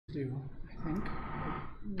do, I think,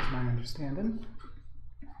 is my understanding.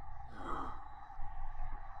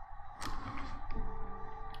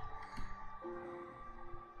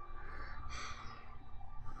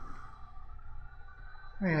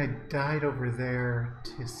 I died over there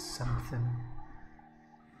to something.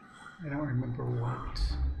 I don't remember what.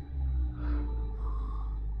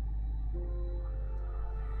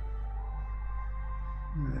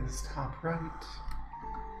 This top right.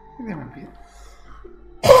 I think that might be it.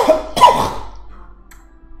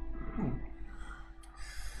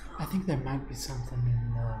 I think there might be something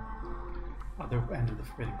in the other end of the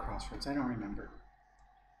Forbidden Crossroads. I don't remember.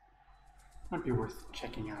 Might be worth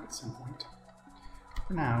checking out at some point.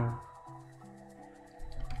 For now,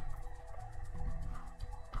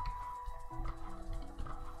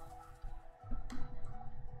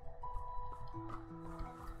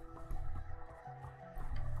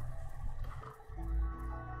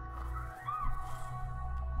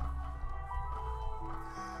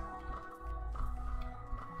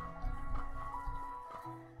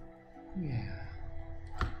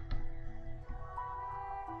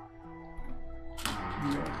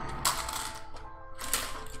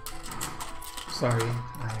 sorry,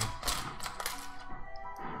 I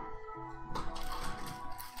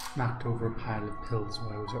knocked over a pile of pills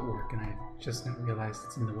while I was at work, and I just didn't realize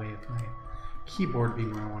it's in the way of my keyboard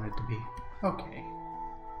being where I want it to be. Okay.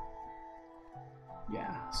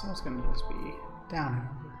 Yeah, so it's gonna just be down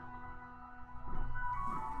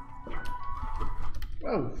and over.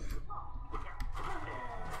 Whoa!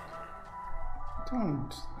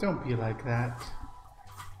 Don't be like that,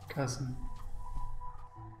 cousin.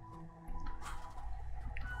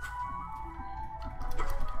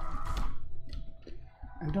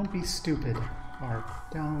 And don't be stupid, Barb.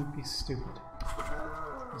 Don't be stupid.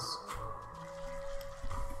 Just...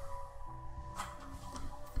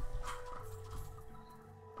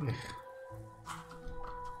 Ugh.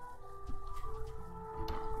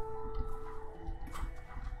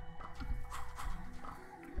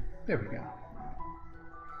 There we go.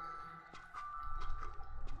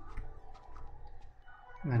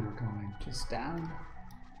 And then we're going just down.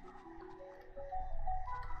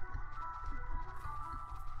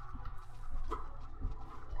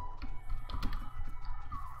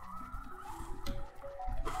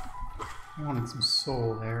 I wanted some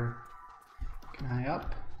soul there. Can I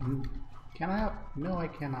up? Can I up? No, I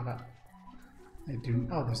cannot up. I do.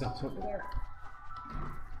 Oh, there's ups over there.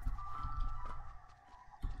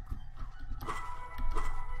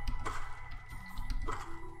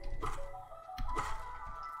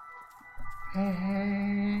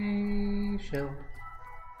 Hey, chill.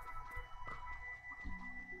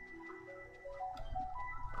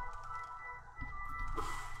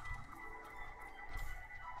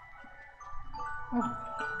 Oh.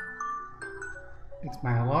 It's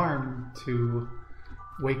my alarm to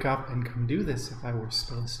wake up and come do this if I were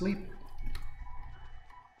still asleep.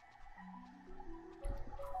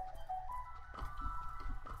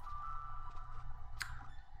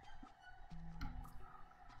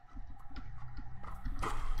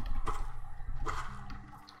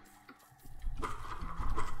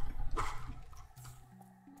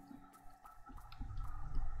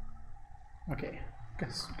 Okay,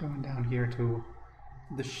 guess going down here to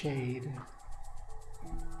the shade.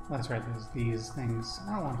 Well, that's right, there's these things.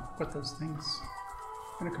 I don't want to put those things.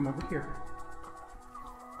 I'm gonna come over here.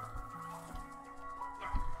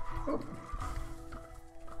 Oh.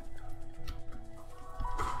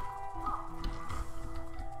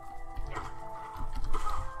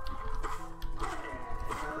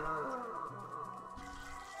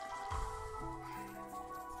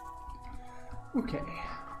 Okay,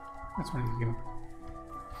 that's what I need to do.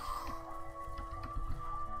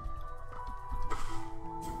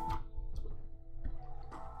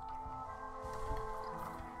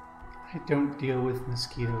 I don't deal with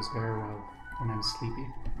mosquitoes very well when I'm sleepy.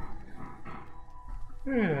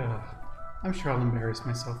 Ugh. I'm sure I'll embarrass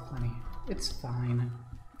myself plenty. It's fine.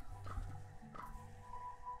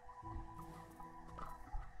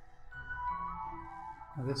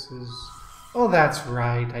 Now this is... Oh, that's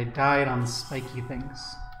right. I died on spiky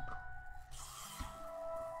things.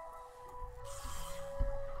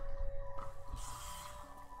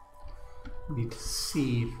 Need to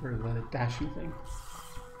see for the dashing thing.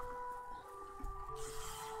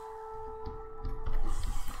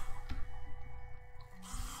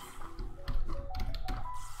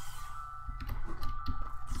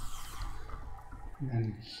 And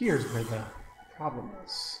then here's where the problem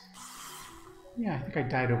is. Yeah, I think I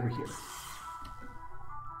died over here.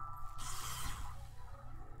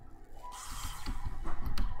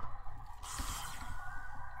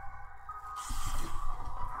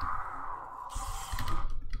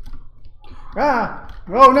 Ah!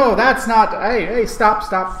 Oh no, that's not... Hey, stop.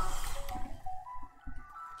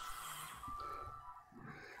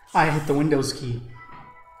 I hit the Windows key.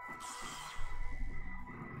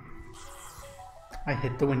 I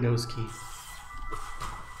hit the Windows key.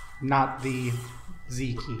 Not the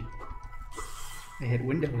Z key. I hit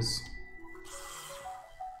Windows.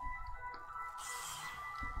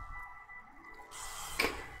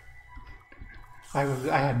 I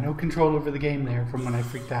had no control over the game there from when I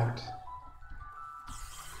freaked out.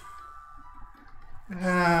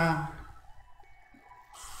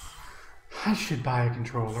 I should buy a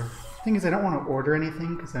controller. Thing is, I don't want to order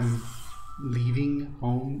anything because I'm leaving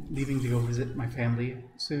to go visit my family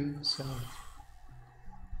soon, so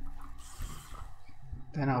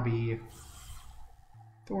then I'll be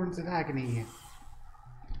Thorns of Agony.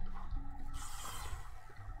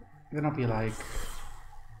 Then I'll be like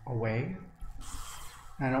away.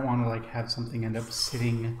 And I don't want to like have something end up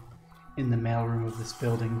sitting in the mailroom of this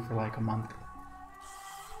building for like a month.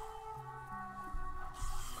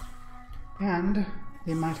 And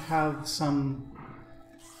they might have some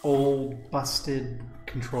old busted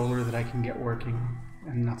controller that I can get working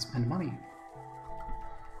and not spend money.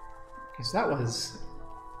 Because that was...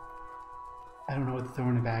 I don't know what the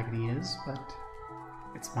Thorn of Agony is, but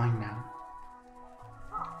it's mine now.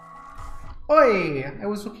 Oi! I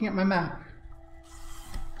was looking at my map.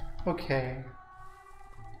 Okay.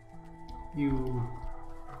 You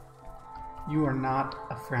are not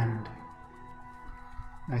a friend.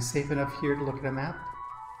 Am I safe enough here to look at a map?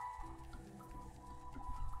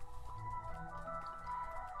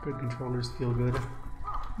 Good controllers feel good.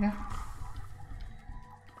 Yeah.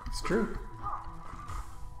 It's true.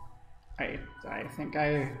 I think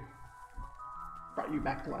I brought you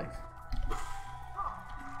back to life.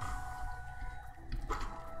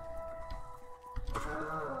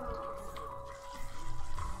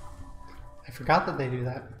 I forgot that they do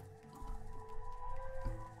that.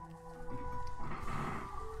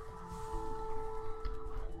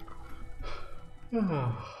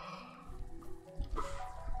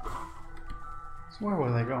 So where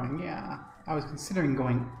was I going? Yeah, I was considering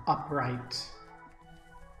going upright.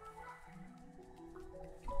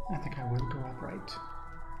 I think I will go upright.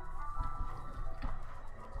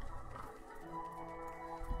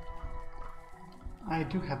 I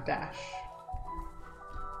do have dash.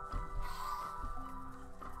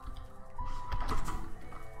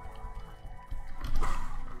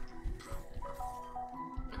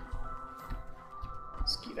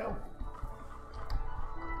 Mosquito.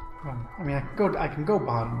 I mean, I can go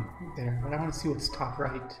bottom there, but I want to see what's top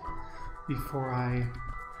right before I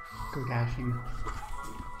go dashing.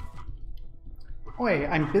 Oi,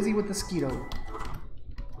 I'm busy with the mosquito.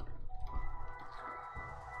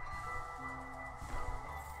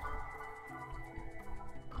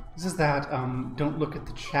 This is that don't look at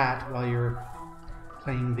the chat while you're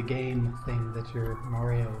playing the game thing that your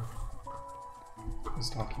Mario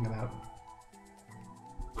was talking about.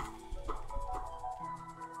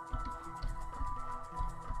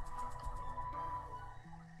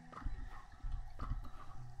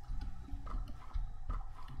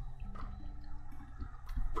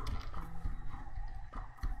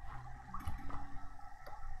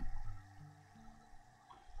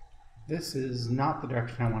 This is not the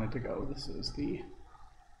direction I wanted to go. This is the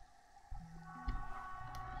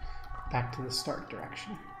back to the start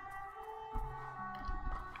direction.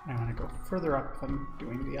 I want to go further up if I'm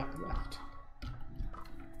doing the up left.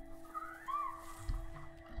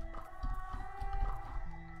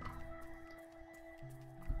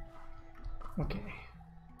 Okay.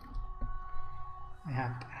 I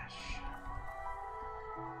have dash.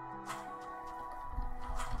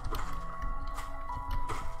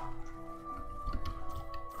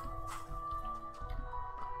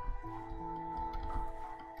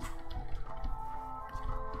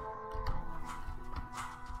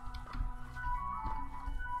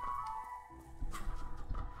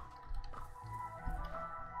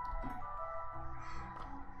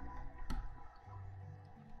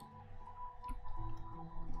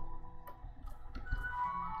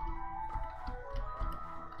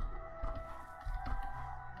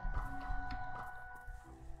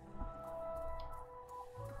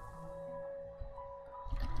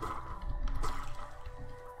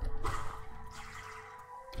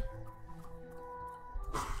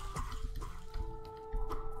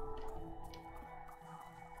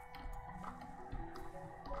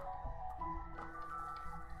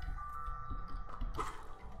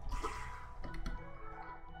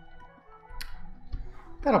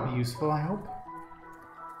 That'll be useful, I hope.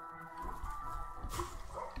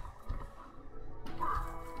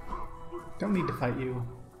 Don't need to fight you.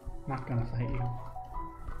 Not gonna fight you.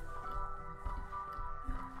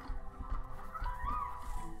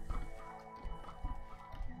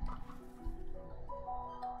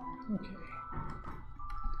 Okay.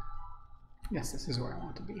 Yes, this is where I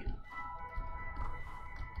want to be.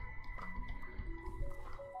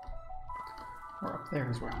 Or up there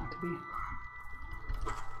is where I want to be.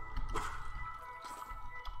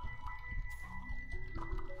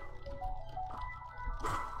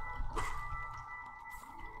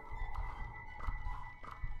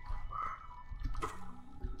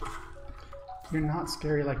 You're not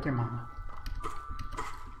scary like your mama.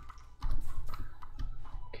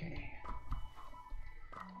 Okay.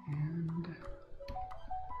 And...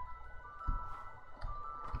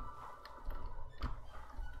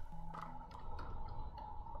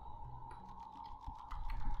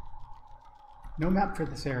 no map for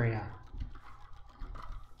this area.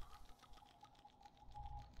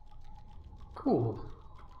 Cool.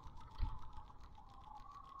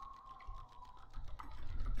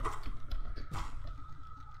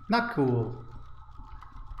 Not cool.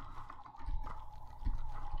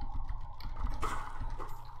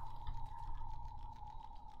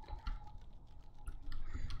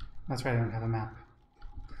 That's right, I don't have a map.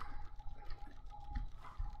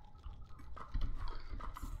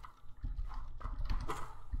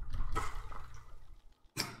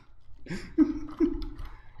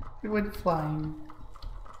 It went flying.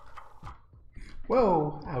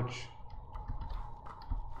 Whoa! Ouch.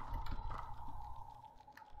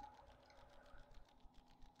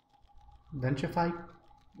 Vengefly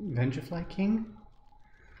King?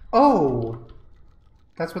 Oh!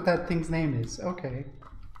 That's what that thing's name is. Okay.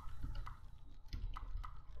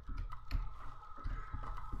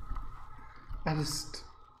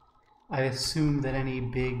 I assume that any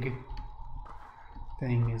big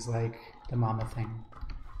thing is like the mama thing.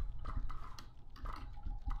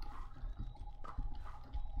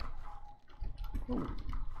 Ooh.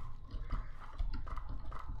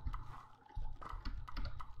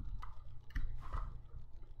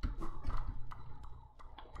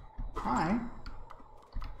 Hi.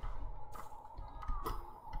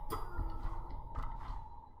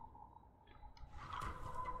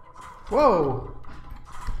 Whoa!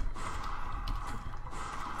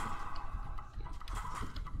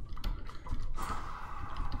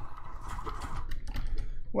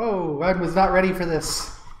 Whoa, I was not ready for this.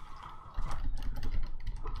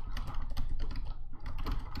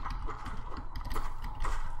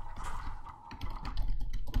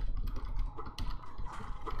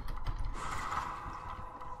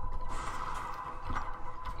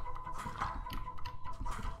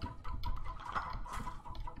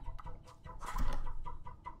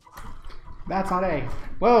 That's not A.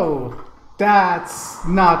 Whoa! That's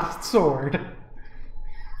not sword.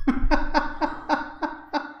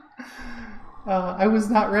 I was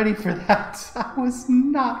not ready for that. I was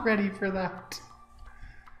not ready for that.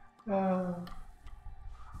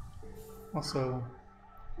 Also,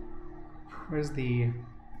 where's the...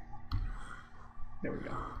 there we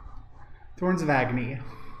go. Thorns of Agony.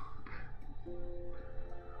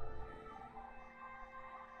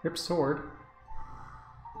 Rip sword.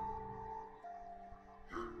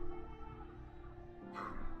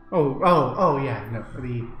 Oh, yeah, no,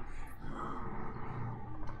 the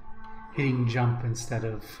hitting jump instead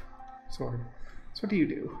of sword. So what do you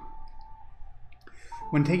do?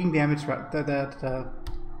 When taking damage, I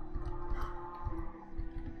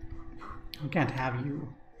can't have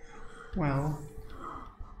you. Well,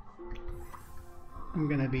 I'm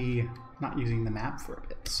gonna be not using the map for a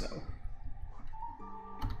bit, so.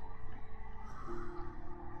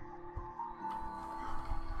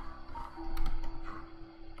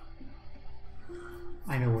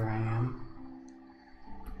 I know where I am.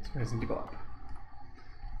 So I just need to go up.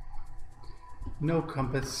 No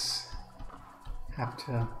compass. Have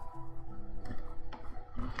to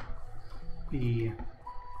be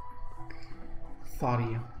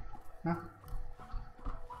thoughty. Huh?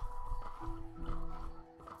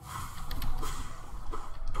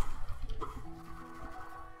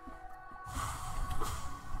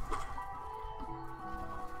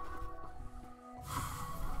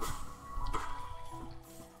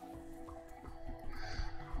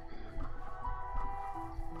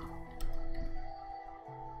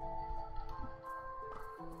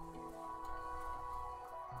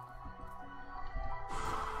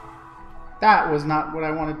 That was not what I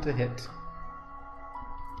wanted to hit.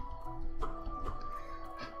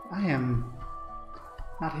 I am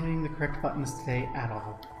not hitting the correct buttons today at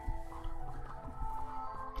all.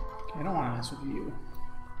 Okay, I don't want to mess with you.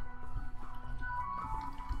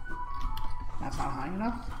 That's not high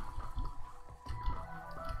enough.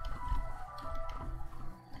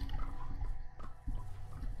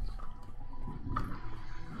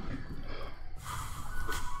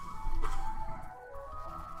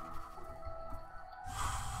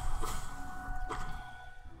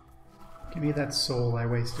 Give me that soul I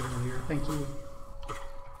wasted earlier. Thank you.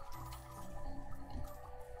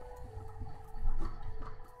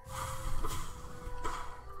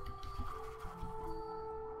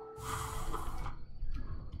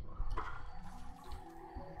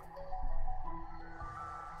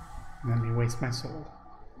 Let me waste my soul.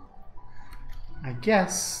 I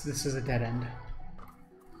guess this is a dead end.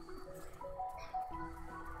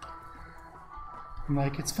 I'm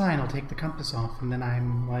like, it's fine, I'll take the compass off, and then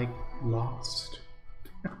I'm like, lost.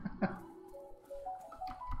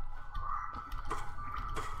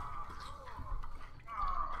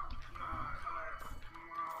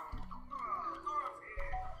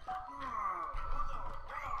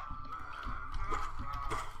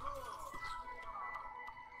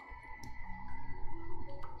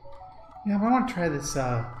 Yeah, but I want to try this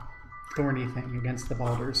thorny thing against the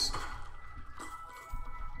boulders.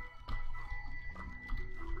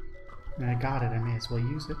 And I got it, I may as well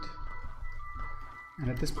use it. And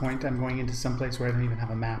at this point, I'm going into some place where I don't even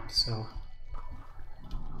have a map, so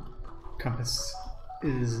compass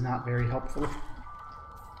is not very helpful.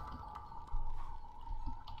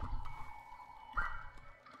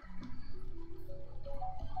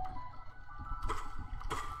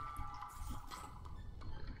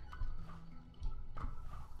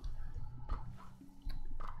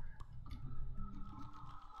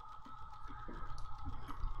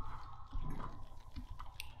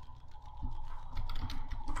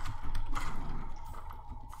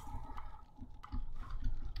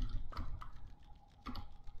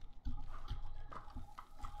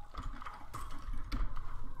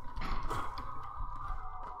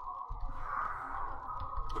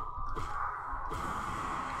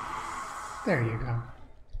 There you go.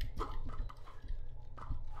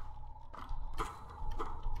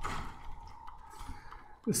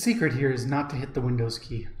 The secret here is not to hit the Windows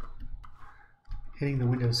key. Hitting the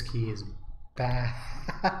Windows key is bad.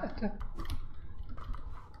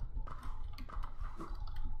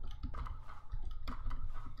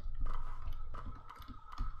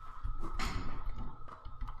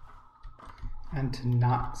 And to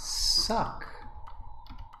not suck.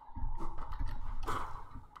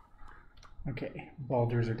 Okay,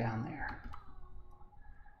 boulders are down there.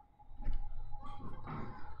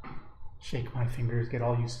 Shake my fingers, get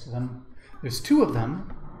all used to them. There's 2 of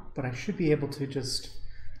them, but I should be able to just,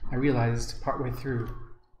 I realized partway through,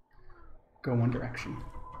 go one direction.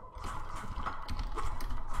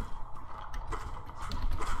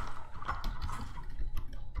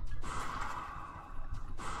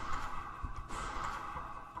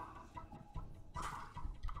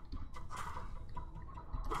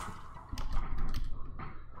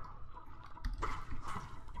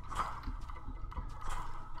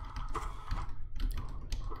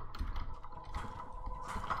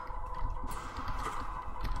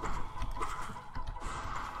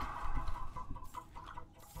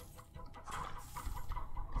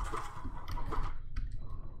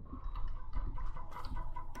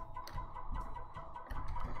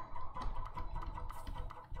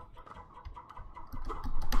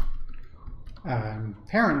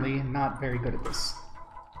 Apparently not very good at this.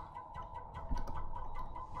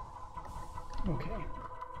 Okay.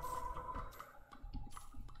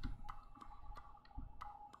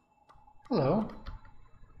 Hello.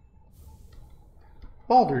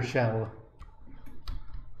 Boulder shell.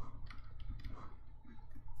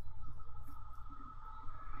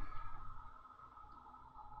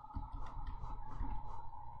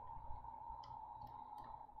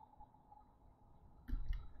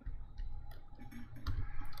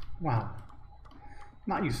 Wow.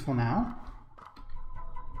 Not useful now.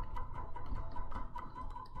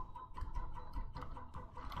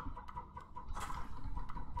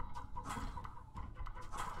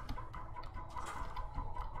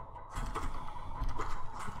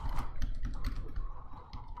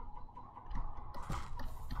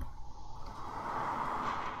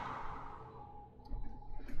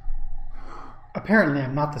 Apparently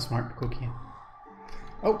I'm not the smart cookie.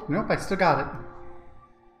 Oh, nope, I still got it.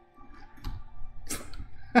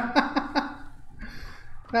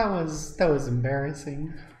 That was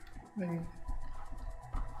embarrassing. Do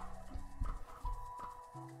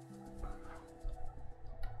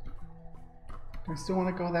I still want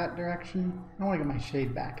to go that direction? I want to get my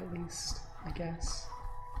shade back at least, I guess.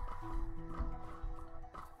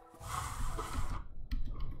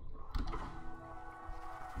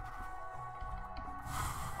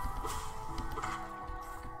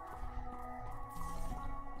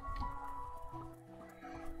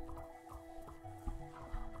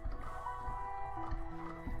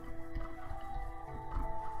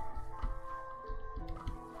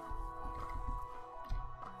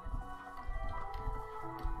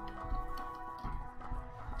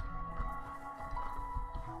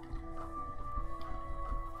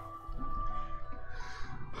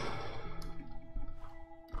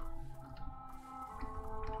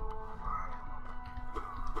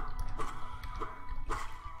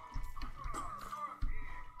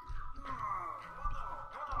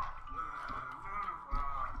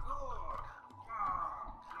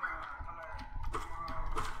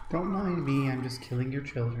 Don't mind me, I'm just killing your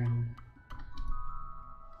children.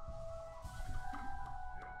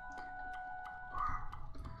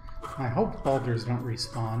 I hope boulders don't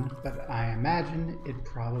respawn, but I imagine it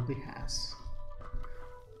probably has.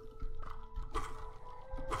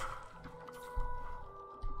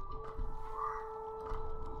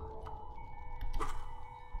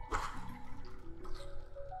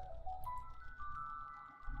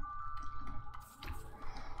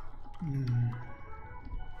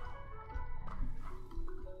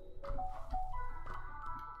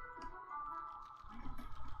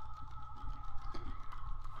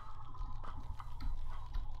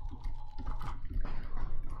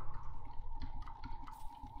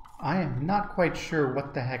 I am not quite sure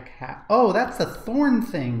what the heck happened. Oh, that's the thorn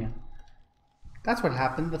thing. That's what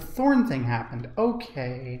happened. The thorn thing happened.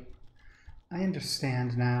 Okay. I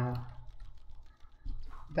understand now.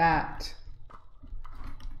 That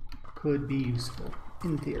could be useful,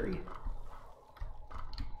 in theory.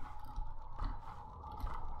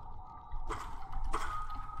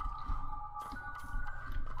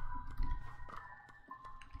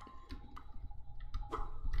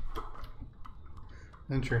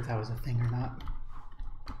 I wasn't sure if that was a thing or not.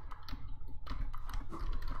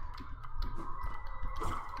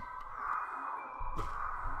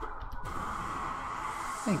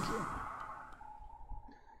 Thank you.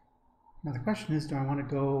 Now the question is, do I want to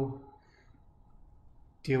go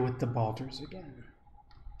deal with the boulders again?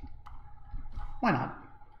 Why not?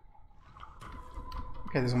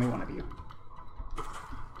 Okay, there's only one of you.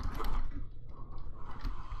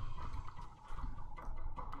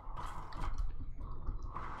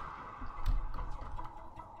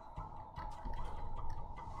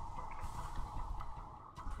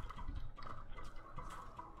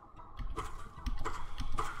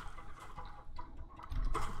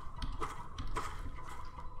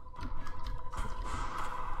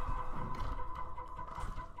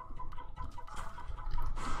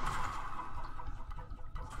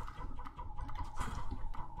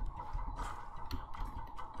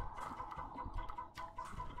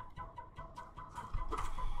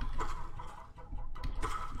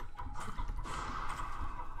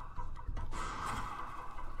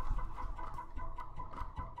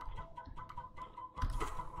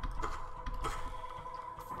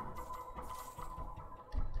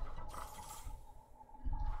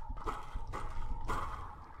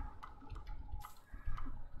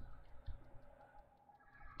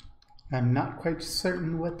 I'm not quite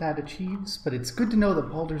certain what that achieves, but it's good to know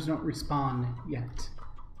that boulders don't respawn yet.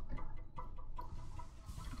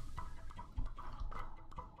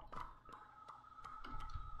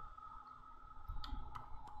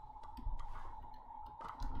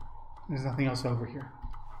 There's nothing else over here.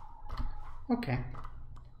 Okay.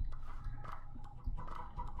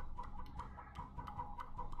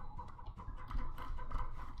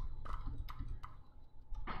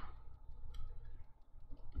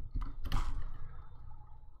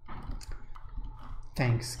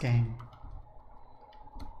 Thanks, game.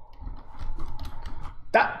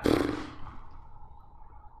 That.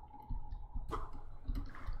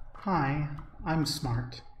 Hi, I'm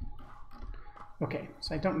smart. Okay,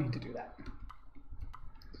 so I don't need to do that.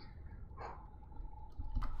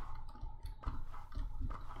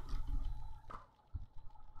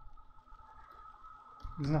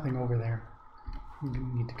 There's nothing over there. I'm going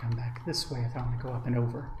to need to come back this way if I want to go up and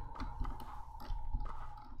over.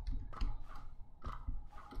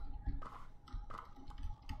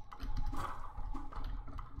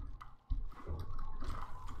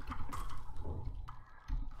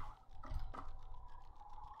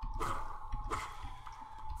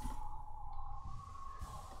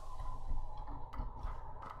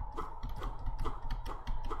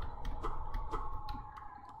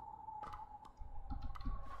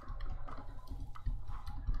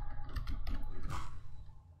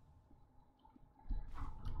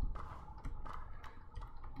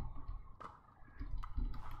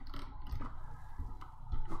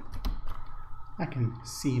 I can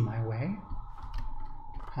see my way.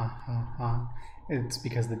 Ha ha ha. It's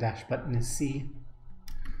because the dash button is C.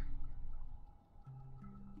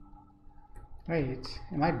 Wait,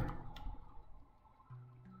 am I...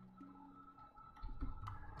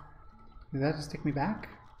 Did that just take me back?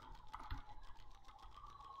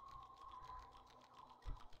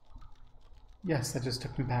 Yes, that just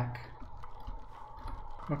took me back.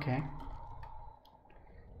 Okay.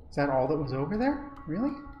 Is that all that was over there?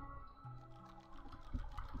 Really?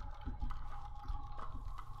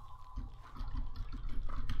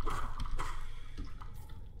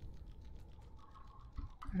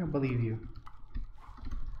 I don't believe you.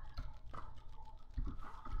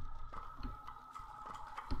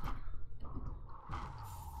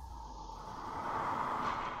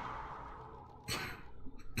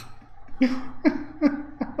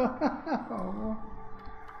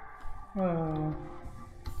 Oh.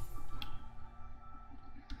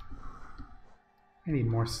 I need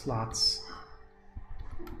more slots.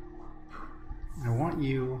 I want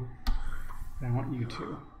you, and I want you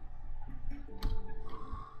to.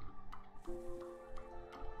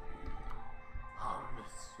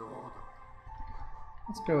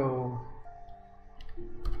 Let's go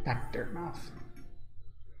back there, mouth.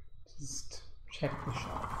 Just check the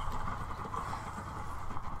shop.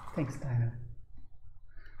 Thanks, Dinah.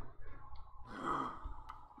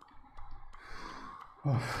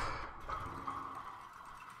 Oh.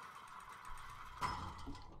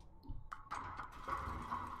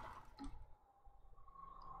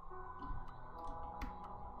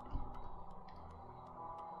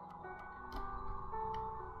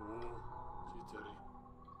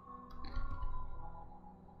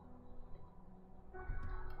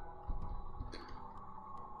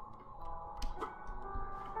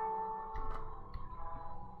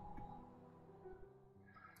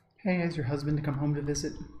 Hey, has your husband come home to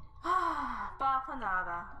visit? Papa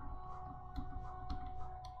nada.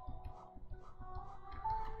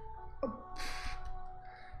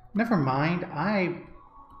 Never mind. I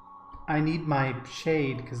need my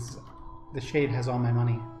shade because the shade has all my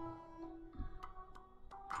money.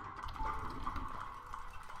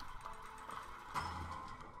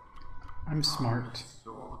 I'm smart.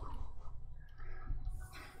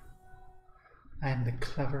 I am the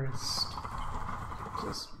cleverest.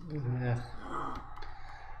 Just ugh.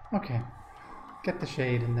 Okay. Get the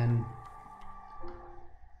shade and then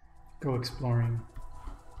go exploring.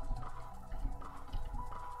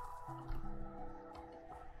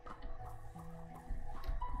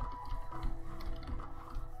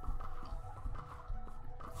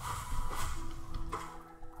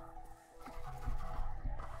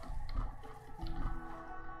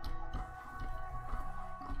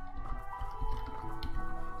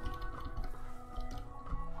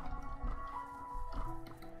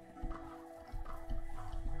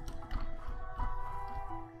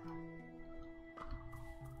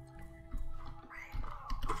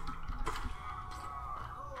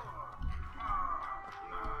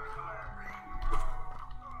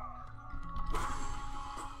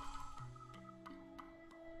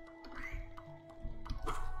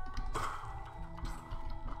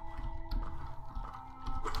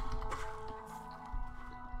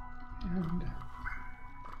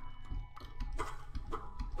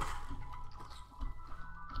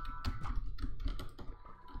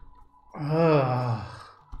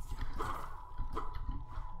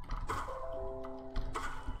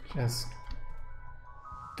 Just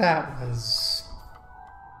that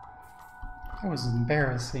was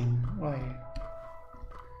embarrassing. Why?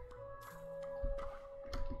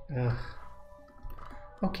 Ugh.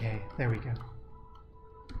 Okay, there we go.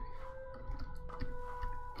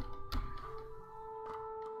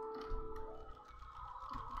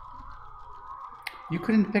 You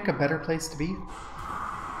couldn't pick a better place to be?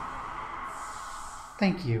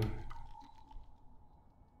 Thank you.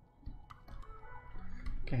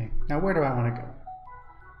 Okay, now where do I want to go?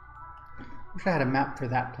 Wish I had a map for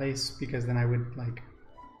that place because then I would, like,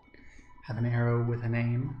 have an arrow with a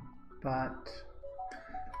name. But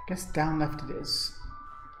I guess down left it is.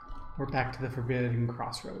 We're back to the Forbidden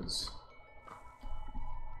Crossroads.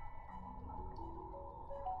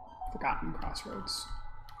 Forgotten Crossroads.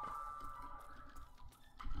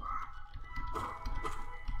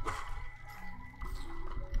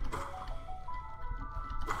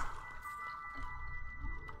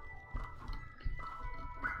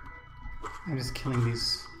 I'm just killing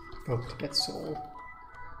these folk to get soul.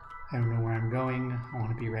 I don't know where I'm going. I want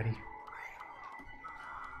to be ready.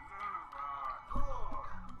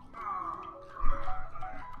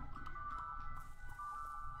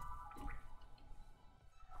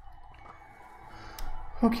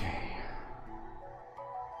 Okay.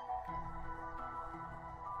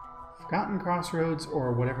 Forgotten Crossroads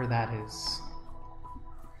or whatever that is.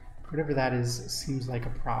 Whatever that is seems like a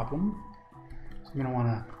problem. So I'm going to want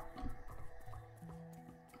to...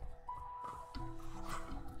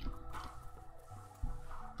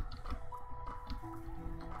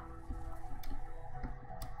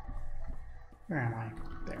 Where am I?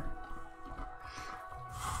 There.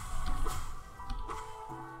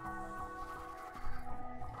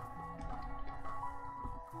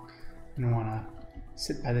 I'm gonna want to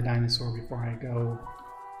sit by the dinosaur before I go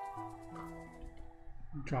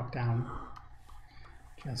drop down.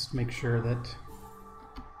 Just make sure that...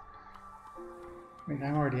 Wait,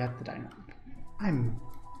 I'm already at the dino.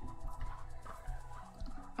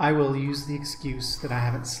 I will use the excuse that I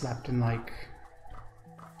haven't slept in like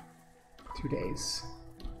 2 days.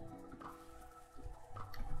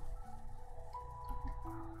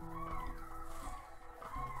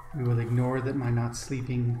 We will ignore that my not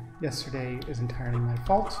sleeping yesterday is entirely my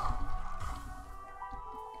fault.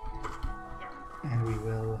 And we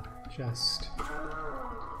will just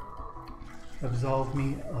absolve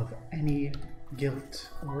me of any guilt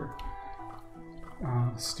or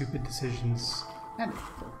stupid decisions. And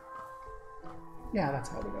yeah, that's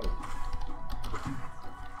how we go.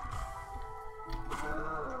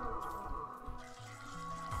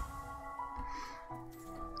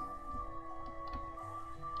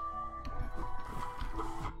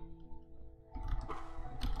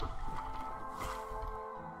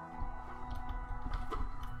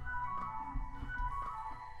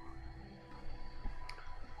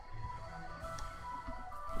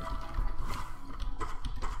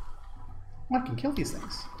 I can kill these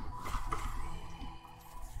things.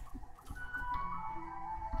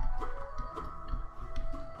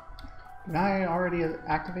 Did I already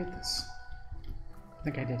activate this? I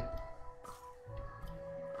think I did.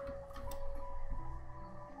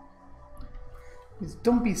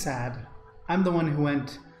 Don't be sad. I'm the one who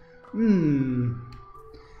went,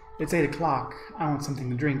 it's 8 o'clock, I want something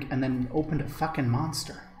to drink, and then opened a fucking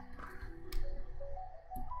monster.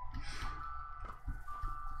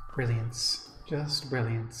 Brilliance. Just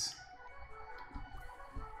brilliance.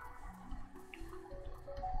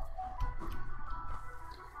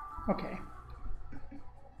 Okay.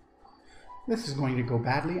 This is going to go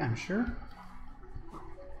badly, I'm sure.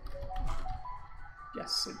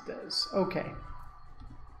 Yes, it does. Okay.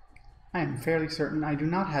 I am fairly certain I do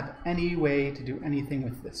not have any way to do anything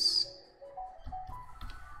with this.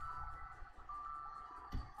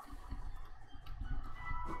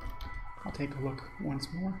 I'll take a look once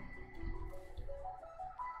more.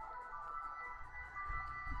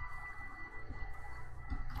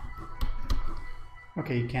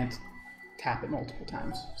 Okay, you can't tap it multiple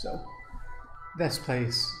times, so this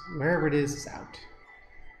place, wherever it is out.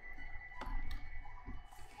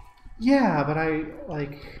 Yeah, but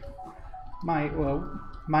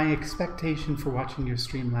my expectation for watching your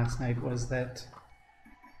stream last night was that,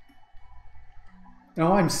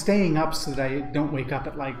 no, I'm staying up so that I don't wake up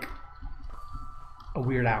at like a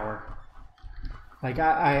weird hour. Like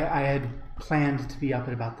I had planned to be up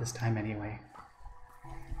at about this time anyway.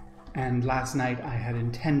 And last night I had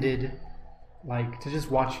intended like to just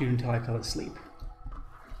watch you until I fell asleep.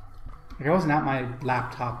 Like I wasn't at my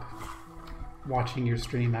laptop watching your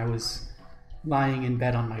stream. I was lying in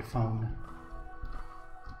bed on my phone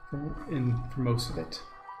for most of it.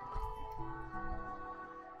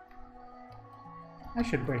 I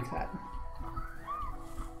should break that.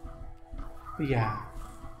 But yeah.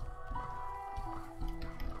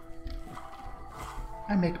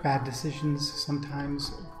 I make bad decisions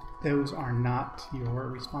sometimes. Those are not your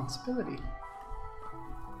responsibility.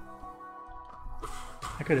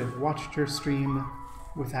 I could have watched your stream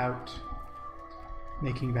without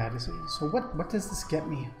making bad decisions. So what does this get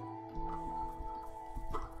me?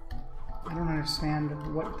 I don't understand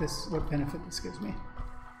what benefit this gives me.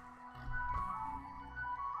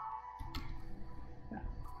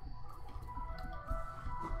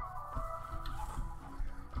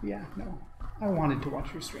 Yeah, no. I wanted to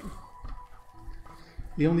watch your stream.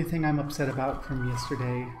 The only thing I'm upset about from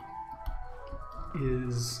yesterday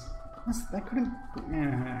is I couldn't.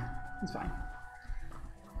 It's fine.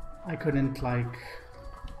 I couldn't like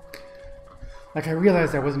I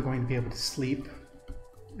realized I wasn't going to be able to sleep,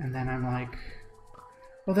 and then I'm like,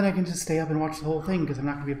 well, then I can just stay up and watch the whole thing because I'm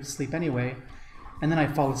not going to be able to sleep anyway. And then I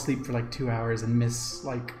fall asleep for like 2 hours and miss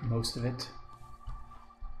like most of it.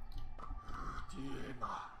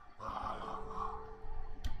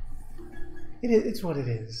 It's what it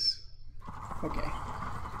is. Okay.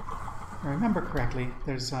 If I remember correctly,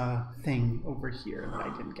 there's a thing over here that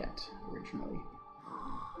I didn't get originally.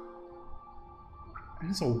 And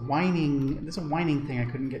there's a whining thing I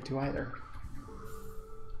couldn't get to either.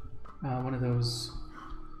 One of those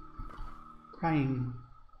crying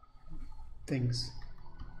things.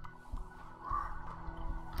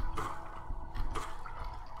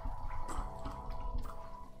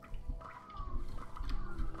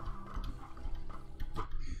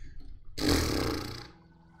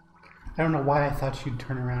 I don't know why I thought you'd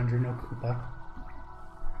turn around. You're no Koopa.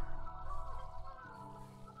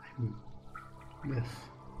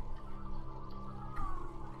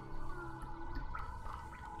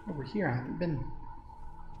 Over here, I haven't been.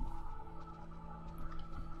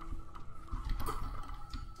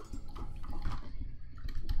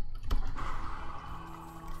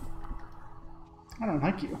 I don't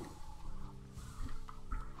like you.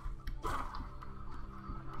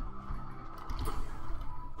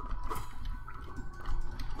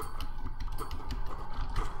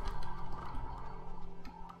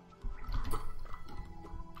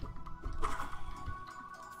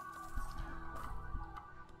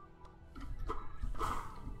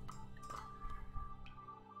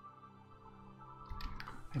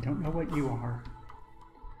 don't know what you are.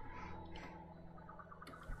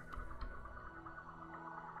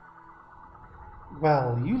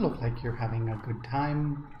 Well, you look like you're having a good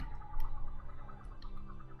time.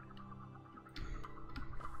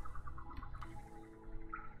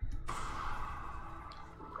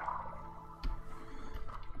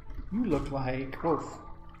 You look like... Wolf.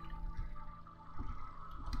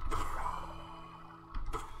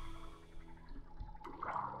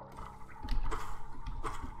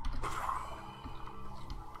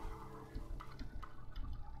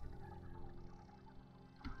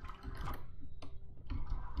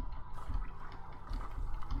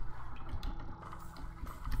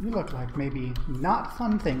 You look like maybe not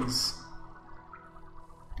fun things.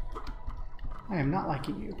 I am not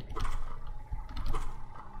liking you.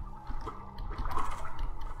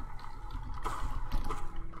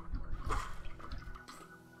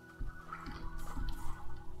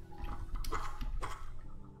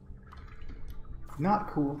 Not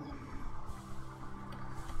cool.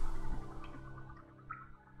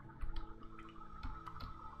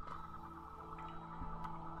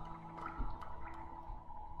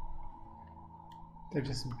 They're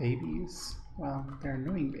just babies. Well, they're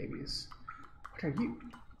annoying babies. What are you?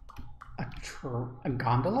 A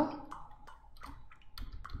gondola?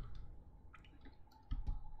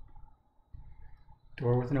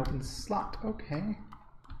 Door with an open slot. Okay.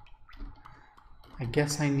 I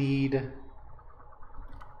guess I need...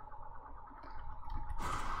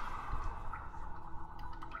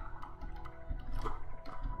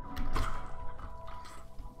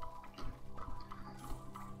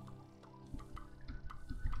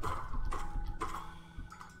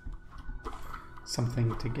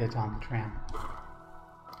 something to get on the tram.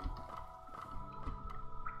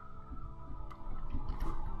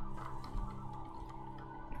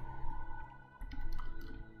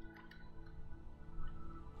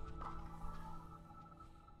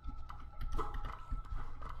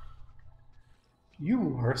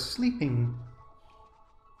 You are sleeping.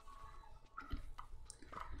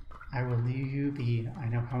 I will leave you be. I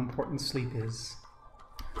know how important sleep is.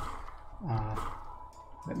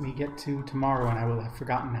 Let me get to tomorrow and I will have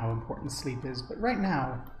forgotten how important sleep is. But right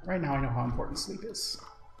now I know how important sleep is.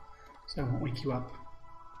 So I won't wake you up.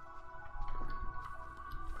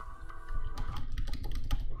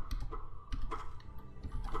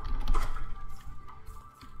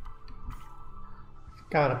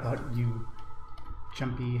 Forgot about you,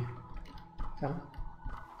 jumpy fella.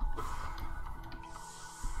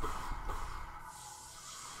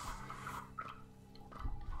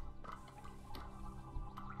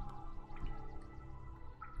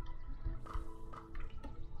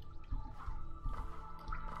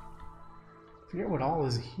 Forget what all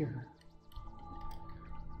is here.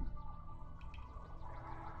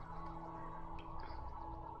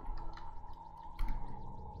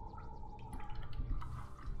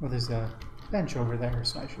 Well, there's a bench over there,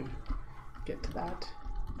 so I should get to that.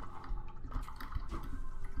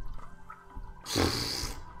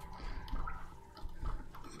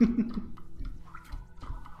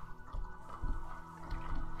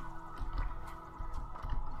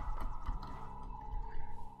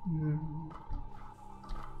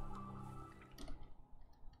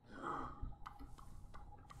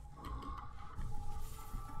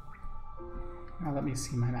 Now let me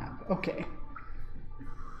see my map. Okay.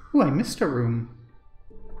 Ooh, I missed a room.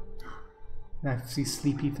 I see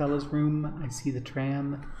Sleepy Fella's room, I see the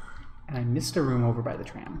tram, and I missed a room over by the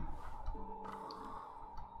tram.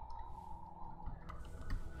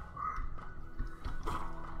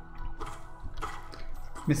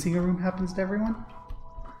 Missing a room happens to everyone?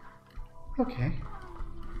 Okay.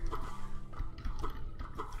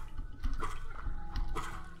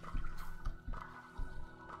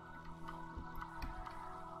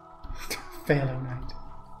 Failing night.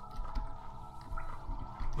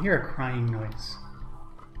 I hear a crying noise.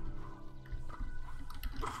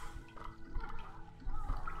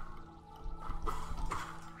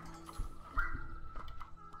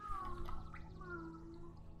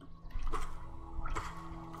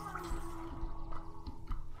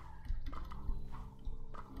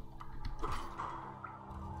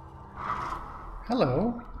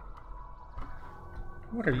 Hello.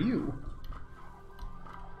 What are you?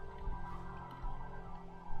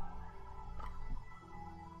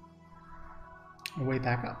 Way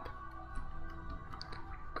back up.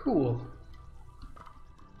 Cool.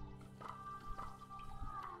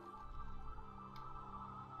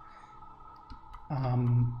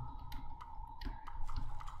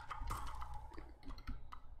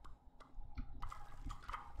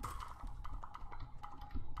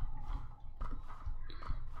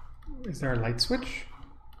 Is there a light switch?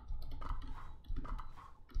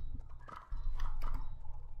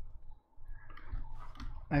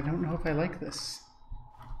 I don't know if I like this.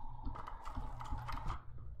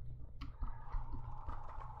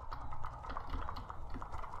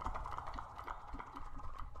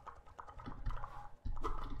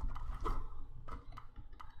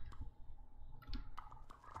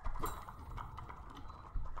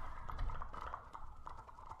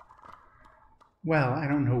 Well, I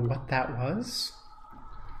don't know what that was,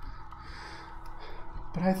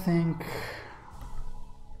 but I think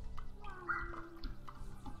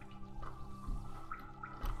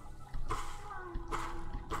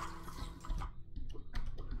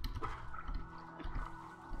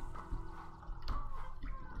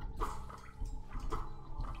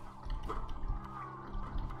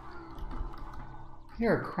I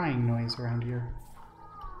hear a crying noise around here.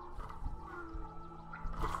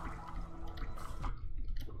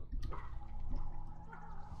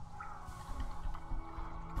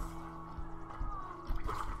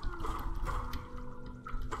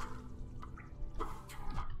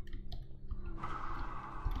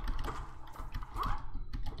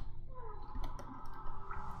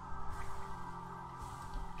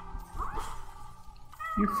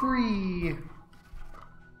 You're free!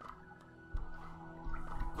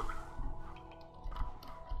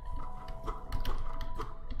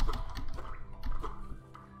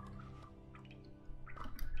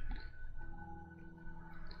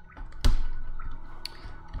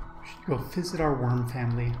 We should go visit our worm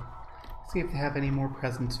family. See if they have any more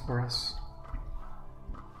presents for us.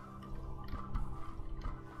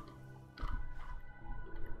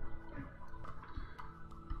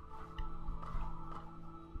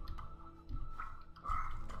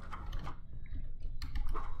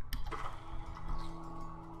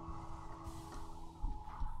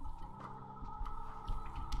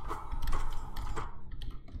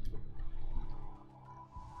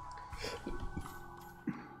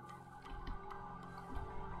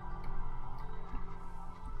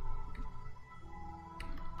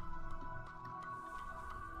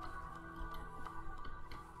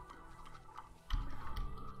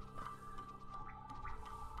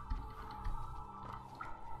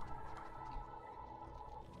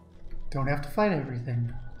 Don't have to fight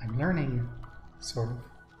everything. I'm learning, sort of.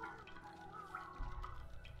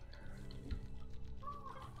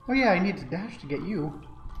 Oh yeah, I need to dash to get you.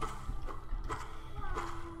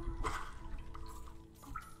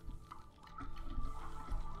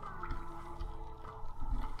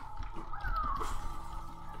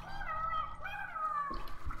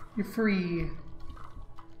 You're free,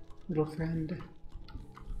 little friend.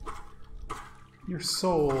 Your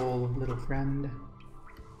soul, little friend.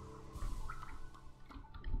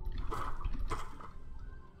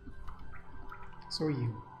 So are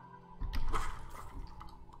you.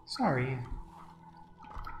 Sorry.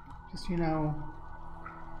 Just, you know,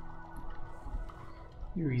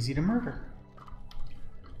 you're easy to murder.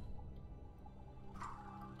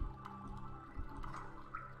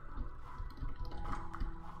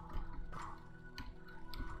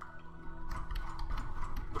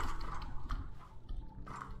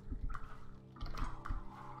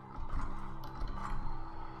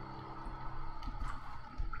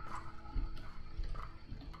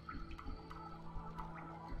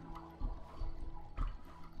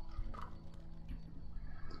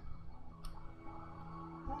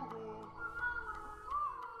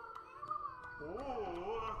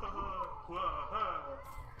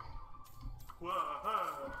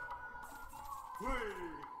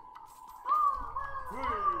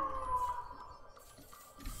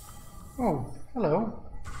 Oh, hello.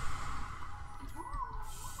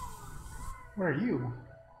 What are you?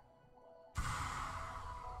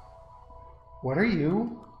 What are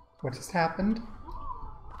you? What just happened?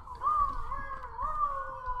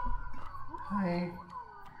 Hi.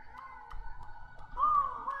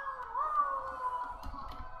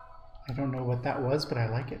 I don't know what that was, but I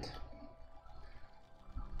like it.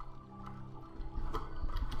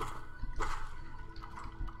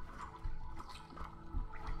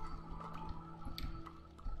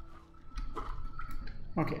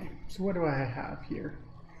 Okay, so what do I have here?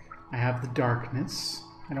 I have the darkness.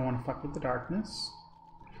 I don't want to fuck with the darkness.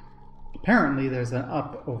 Apparently there's an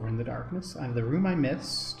up over in the darkness. I have the room I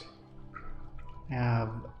missed. I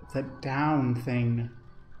have the down thing.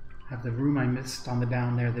 I have the room I missed on the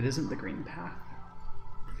down there that isn't the green path.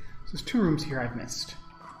 So there's 2 rooms here I've missed.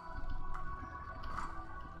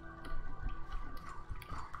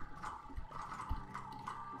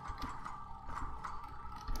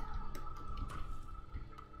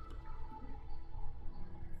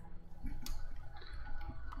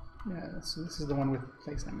 Yeah, so this is the one with the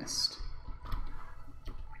place I missed.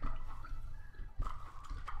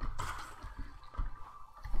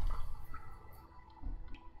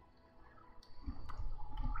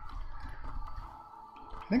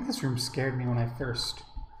 think this room scared me when I first...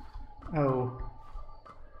 Oh.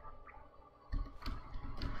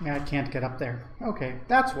 Yeah, I can't get up there. Okay,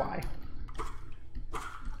 that's why.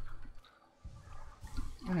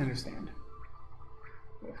 I understand.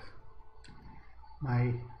 Ugh.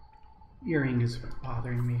 My earring is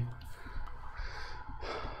bothering me.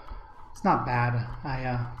 It's not bad.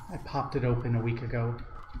 I popped it open a week ago.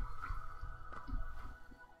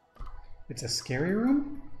 It's a scary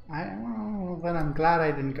room? Well, then I'm glad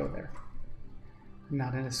I didn't go there. I'm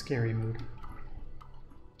not in a scary mood.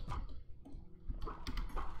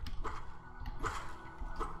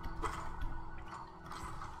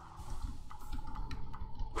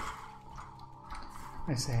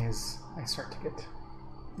 I say as I start to get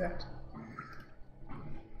that.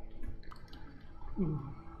 Ooh.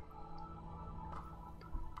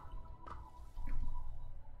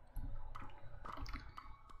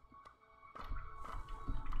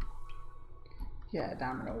 Yeah,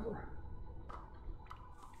 down and over.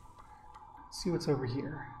 Let's see what's over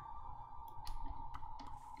here.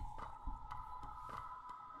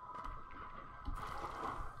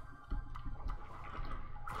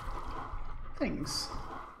 Things.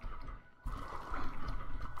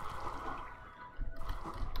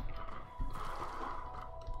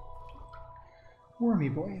 Wormy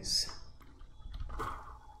boys.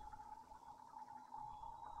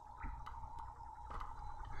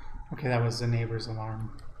 Okay, that was the neighbor's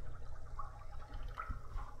alarm.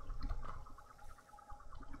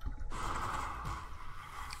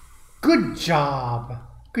 Good job!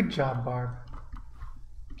 Good job, Barb.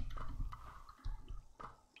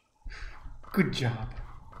 Good job.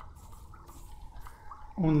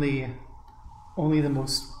 Only the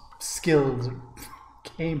most skilled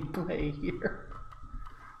gameplay here.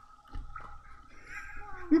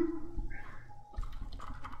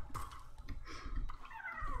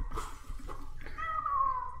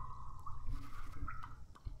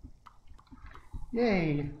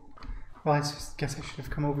 Yay! Well, I just guess I should have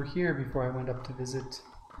come over here before I went up to visit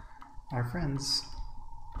our friends.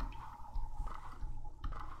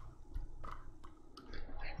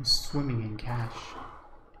 I'm swimming in cash.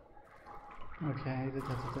 Okay,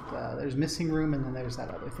 there's missing room and then there's that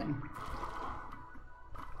other thing.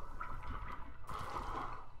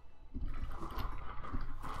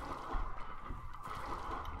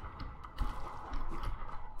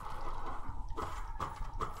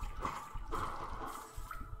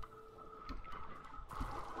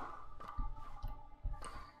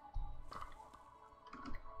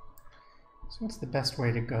 So what's the best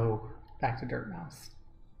way to go back to Dirtmouth?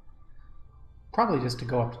 Probably just to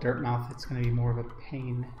go up to Dirtmouth. It's going to be more of a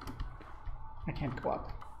pain. I can't go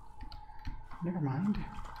up. Never mind.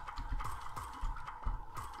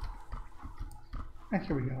 Right,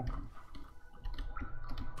 here we go.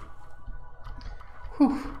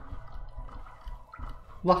 Whew.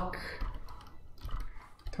 Luck.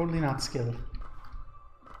 Totally not skilled.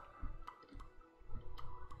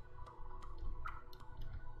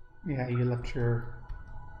 Yeah, you left your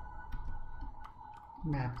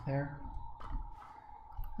map there.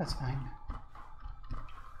 That's fine.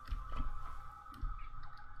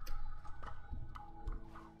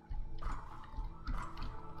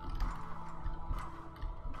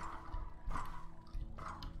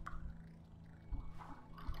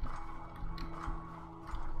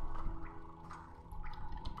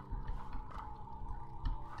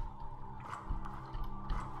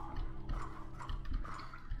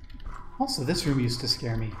 Also, this room used to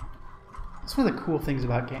scare me. That's one of the cool things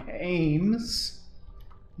about games,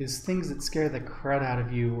 is things that scare the crud out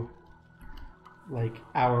of you, like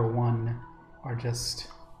hour one, are just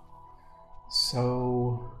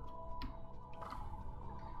so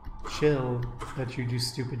chill that you do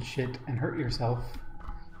stupid shit and hurt yourself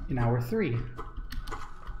in hour 3.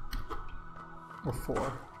 Or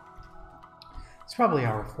 4. It's probably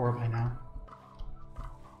hour 4 by now.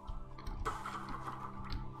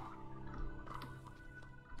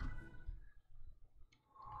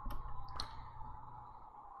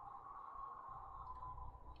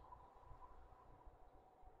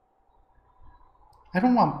 I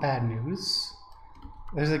don't want bad news.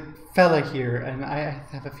 There's a fella here, and I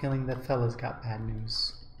have a feeling that fella's got bad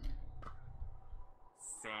news.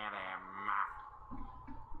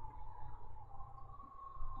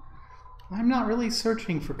 I'm not really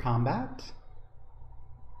searching for combat.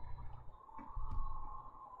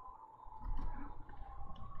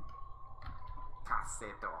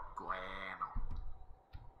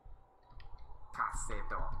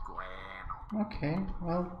 Okay,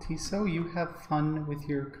 well, Tiso, you have fun with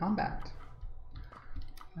your combat.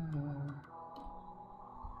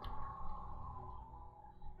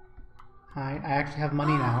 Hi, I actually have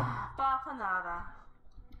money now. Papa nada.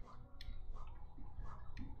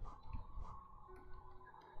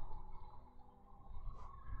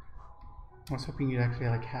 I was hoping you'd actually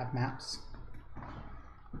like have maps.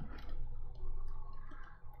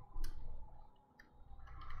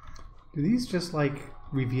 Do these just like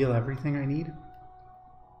reveal everything I need?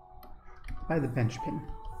 Buy the bench pin.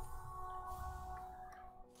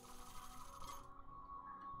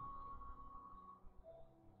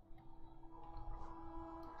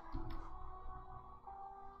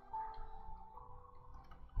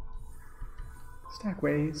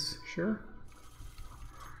 Stackways, sure.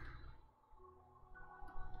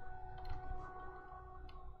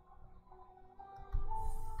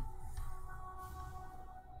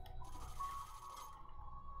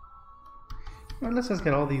 Well, let's just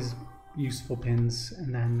get all these useful pins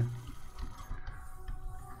and then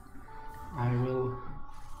I will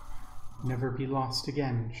never be lost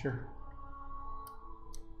again, sure.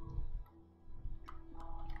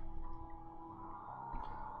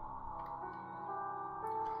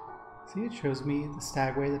 See, it shows me the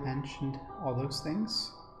stagway, the bench, and all those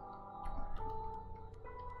things.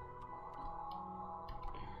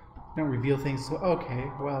 Don't reveal things, so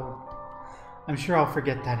okay, well, I'm sure I'll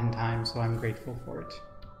forget that in time, so I'm grateful for it.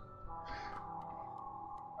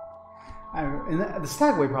 And the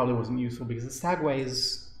stagway probably wasn't useful because the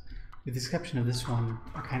stagways, with the exception of this one,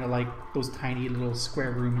 are kind of like those tiny little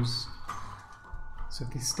square rooms. So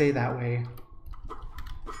if they stay that way,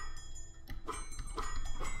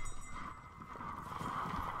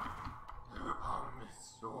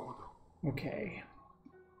 okay.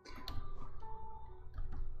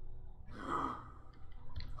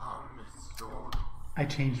 I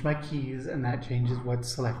changed my keys, and that changes what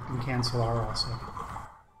select and cancel are also.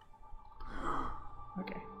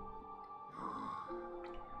 Okay.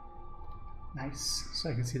 Nice. So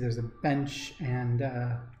I can see there's a bench and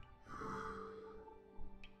a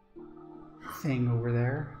thing over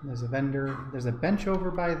there. There's a vendor. There's a bench over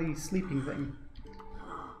by the sleeping thing.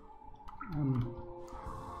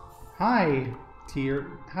 Hi,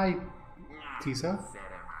 Hi, Tisa.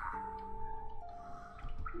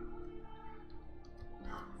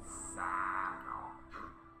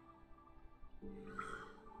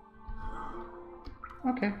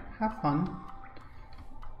 Okay, have fun.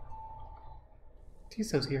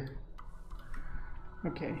 Tiso's here.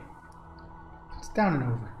 Okay. It's down and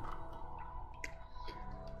over.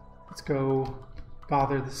 Let's go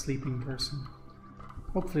bother the sleeping person.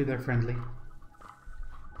 Hopefully they're friendly.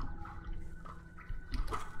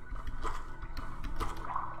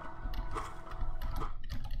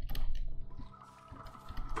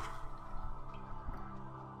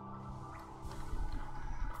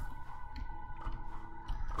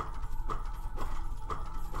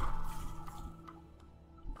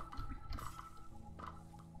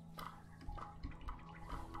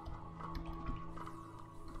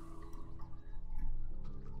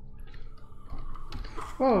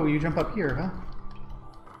 Whoa, you jump up here, huh?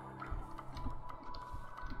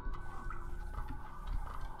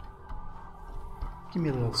 Give me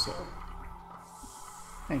a little soul.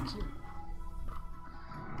 Thank you.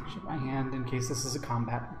 Shake my hand in case this is a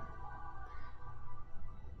combat.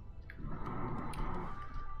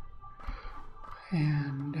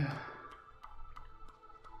 And...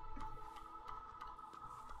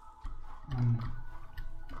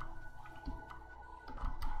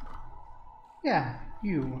 yeah,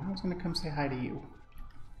 you. I was gonna come say hi to you.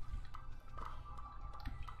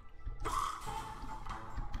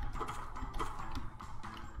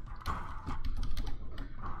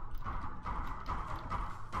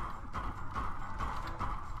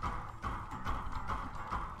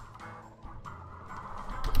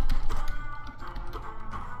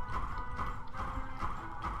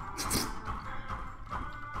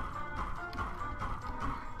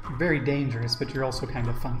 You're very dangerous, but you're also kind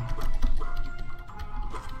of funny.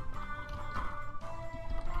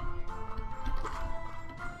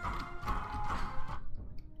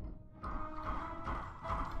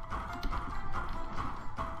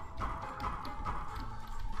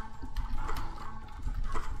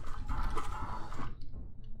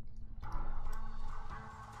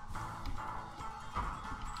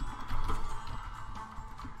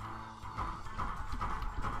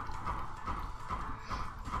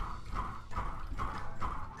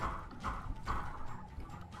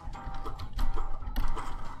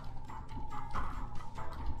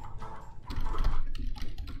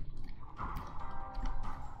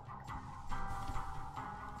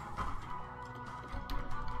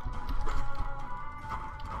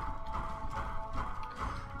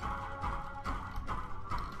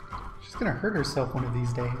 She's gonna hurt herself one of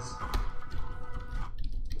these days.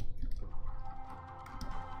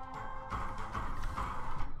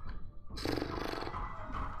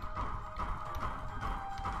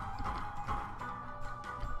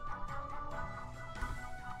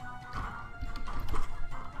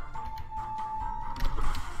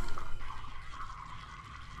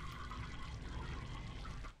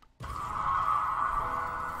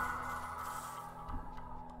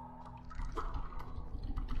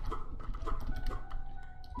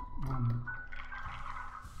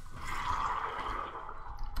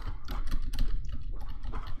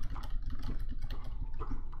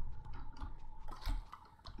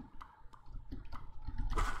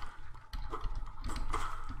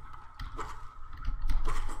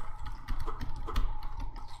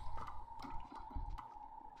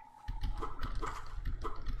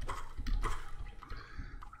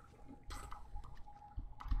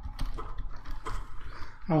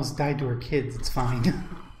 almost died to her kids. It's fine.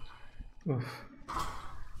 Oof.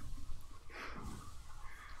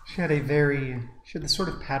 She had the sort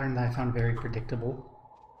of pattern that I found very predictable.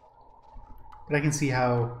 But I can see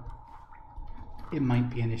how it might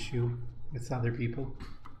be an issue with other people.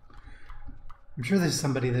 I'm sure there's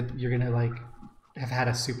somebody that you're gonna like have had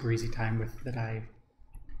a super easy time with that I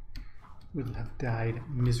would have died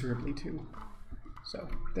miserably to. So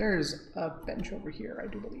there's a bench over here, I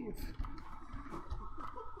do believe.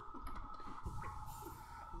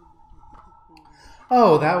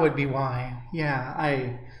 Oh, that would be why. Yeah,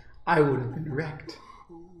 I would have been wrecked.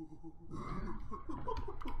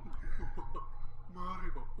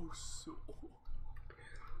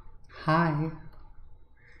 Hi.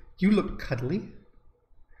 You look cuddly.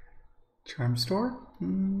 Charm store?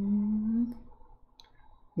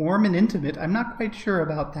 Warm and intimate. I'm not quite sure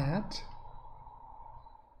about that.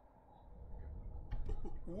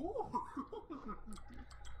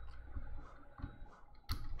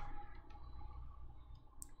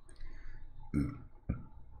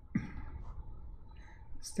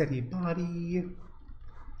 Steady body.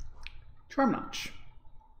 Charm notch.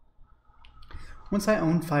 Once I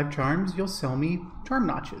own 5 charms, you'll sell me charm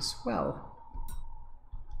notches. Well,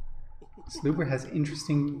 Sluber has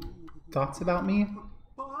interesting thoughts about me.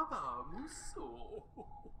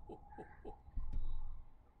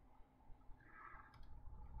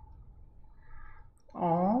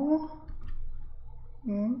 Aww.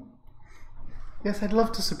 Yes, I'd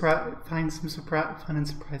love to find some fun and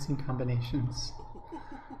surprising combinations.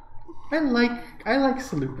 I like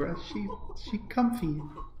Salubra. She comfy.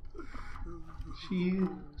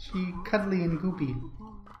 She cuddly and goopy.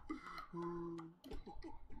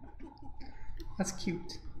 That's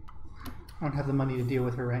cute. I don't have the money to deal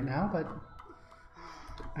with her right now, but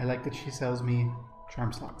I like that she sells me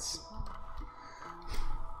charm slots.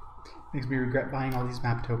 Makes me regret buying all these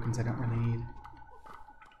map tokens I don't really need.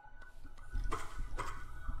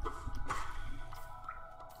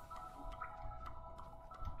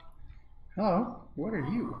 Hello, what are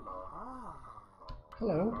you?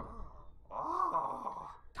 Hello.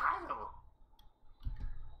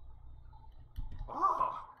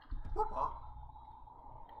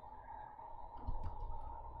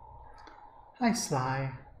 Hi,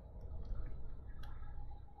 Sly.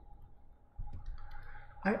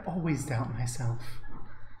 I always doubt myself.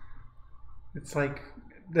 It's like,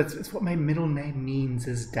 it's what my middle name means,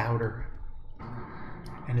 is doubter.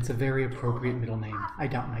 And it's a very appropriate middle name. I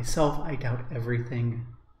doubt myself, I doubt everything.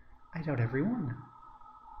 I doubt everyone.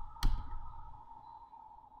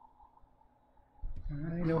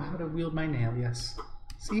 I know how to wield my nail, yes.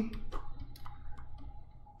 See?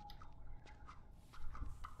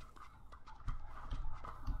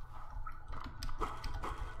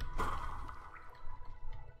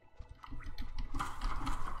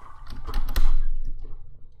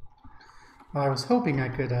 Well, I was hoping I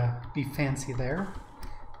could be fancy there.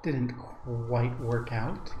 Didn't quite work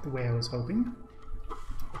out the way I was hoping.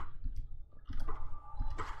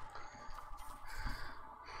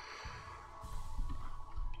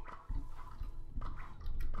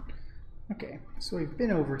 Okay, so we've been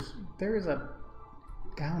over here. There is a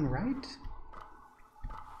down right.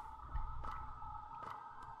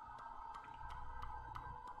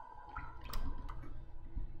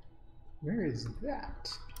 Where is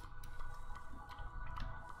that?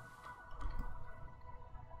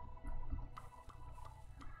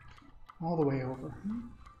 All the way over.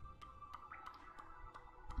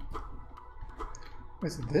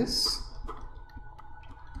 Is it this?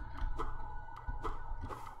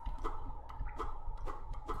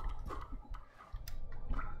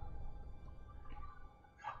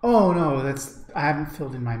 Oh no, I haven't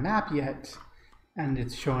filled in my map yet, and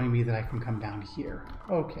it's showing me that I can come down here.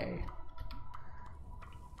 Okay.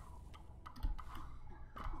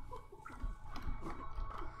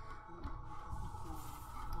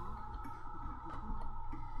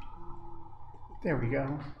 There we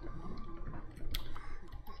go.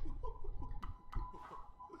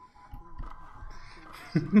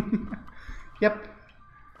 Yep.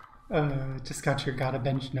 Just got your gotta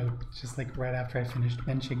bench note, just like right after I finished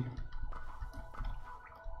benching.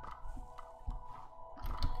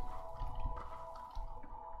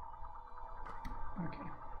 Okay.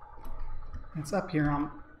 It's up here on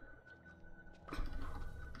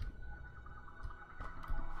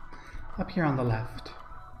the left.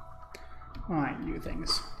 Alright, you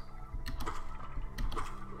things.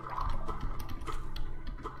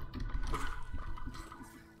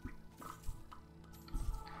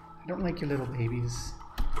 I don't like your little babies.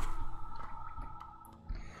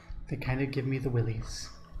 They kind of give me the willies.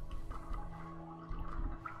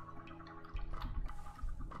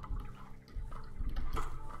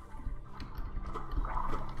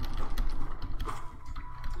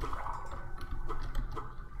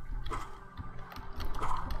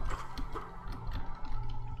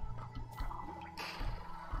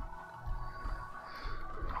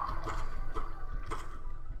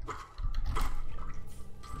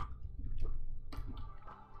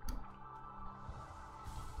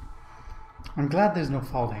 I'm glad there's no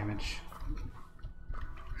fall damage.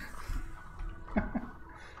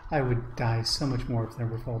 I would die so much more if there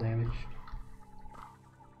were fall damage.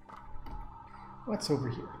 What's over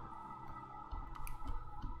here?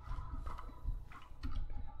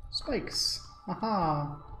 Spikes.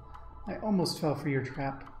 Aha! I almost fell for your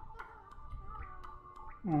trap.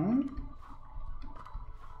 Oh.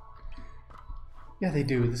 Yeah, they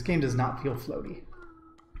do. This game does not feel floaty.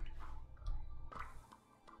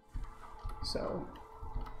 So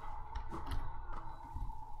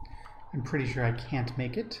I'm pretty sure I can't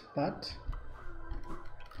make it, but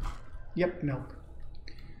yep, nope.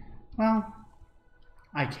 Well,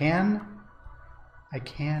 I can. I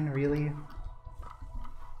can, really.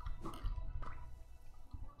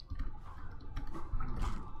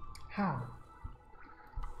 How?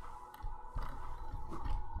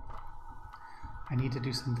 I need to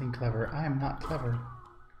do something clever. I am not clever.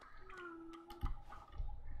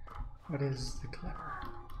 What is the clever?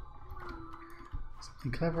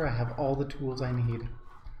 Something clever, I have all the tools I need.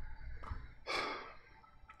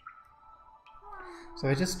 So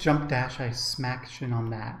I just jump dash, I smaction on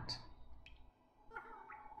that.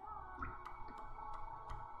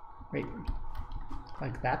 Wait,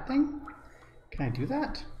 like that thing? Can I do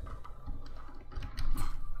that?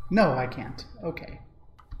 No, I can't. Okay.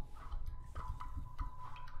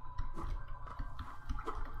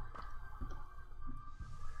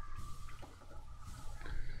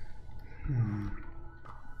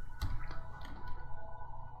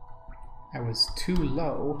 I was too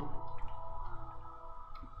low.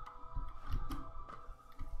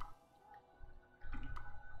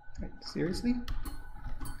 Wait, seriously?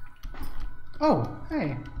 Oh,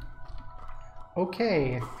 hey.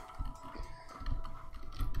 Okay.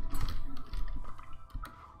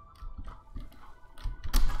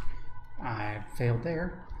 I failed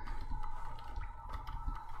there.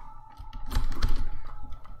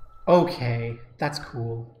 Okay, that's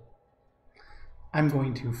cool. I'm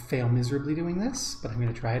going to fail miserably doing this, but I'm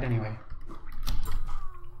going to try it anyway.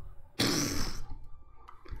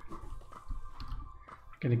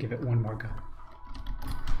 Gonna give it one more go.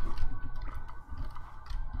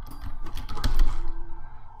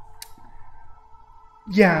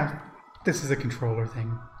 Yeah, this is a controller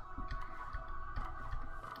thing.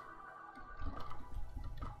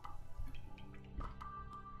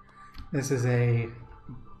 This is a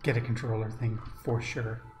get a controller thing for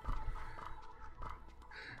sure.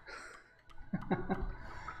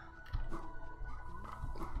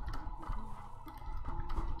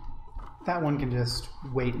 That one can just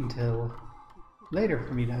wait until later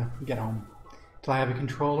for me to get home. Till I have a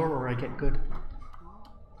controller or I get good.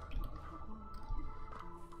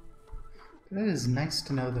 But it is nice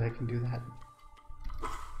to know that I can do that.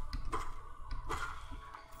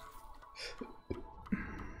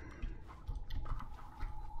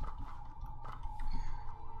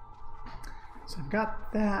 So I've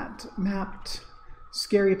got that mapped.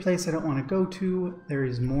 Scary place I don't want to go to. There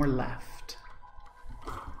is more left.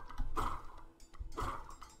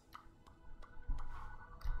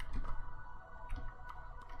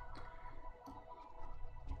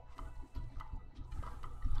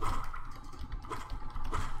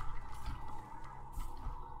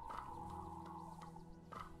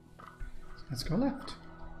 Let's go left.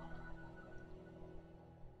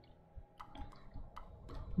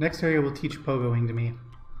 Next area will teach pogoing to me.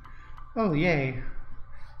 Oh, yay.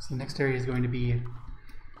 So the next area is going to be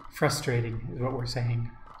frustrating, is what we're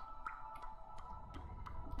saying.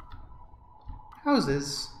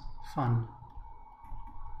 Houses, fun.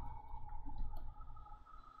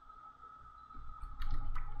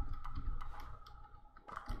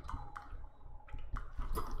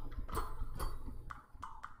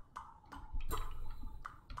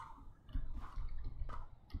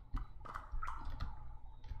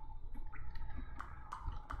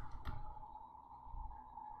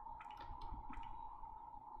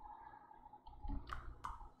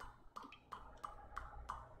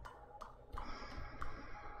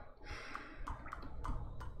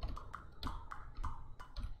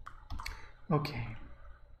 Okay.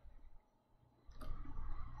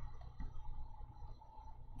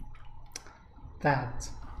 That.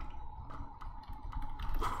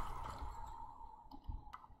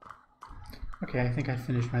 Okay, I think I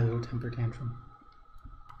finished my little temper tantrum.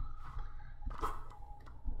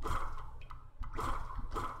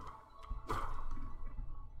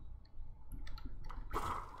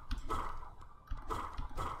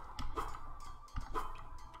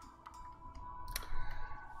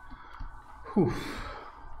 Whew.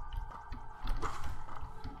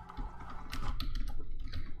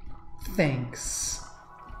 Thanks.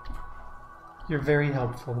 You're very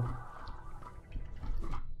helpful.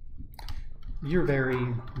 You're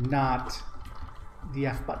very not the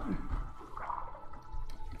F button.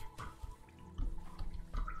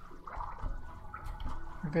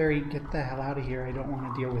 You're very get the hell out of here. I don't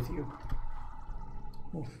want to deal with you.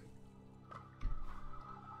 Oof.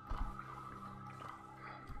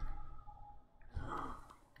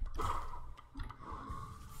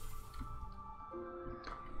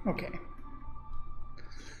 Okay.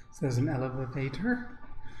 So there's an elevator.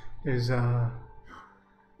 There's a...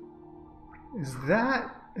 Is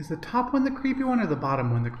the top one the creepy one or the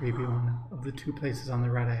bottom one the creepy one? Of the two places on the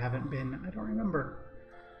right I haven't been. I don't remember.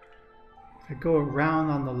 If I go around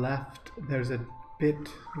on the left, there's a bit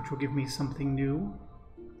which will give me something new.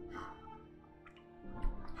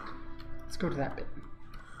 Let's go to that bit.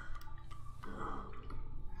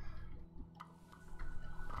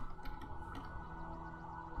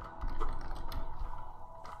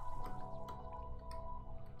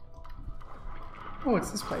 Oh,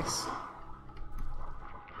 it's this place.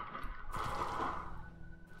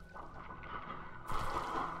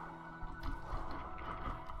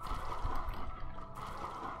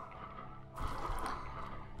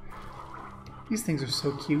 These things are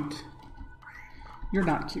so cute. You're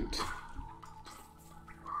not cute.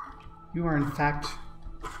 You are, in fact,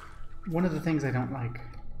 one of the things I don't like.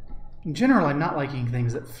 In general, I'm not liking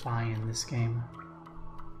things that fly in this game.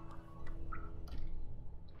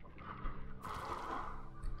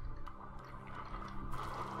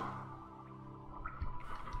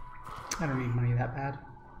 I don't need money that bad.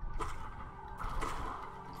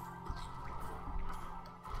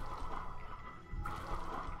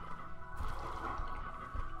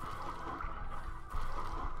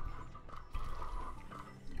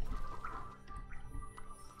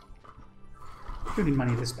 Don't need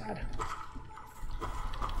money this bad.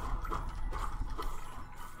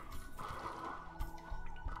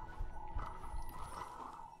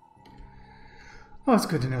 Oh, it's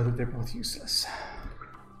good to know that they're both useless.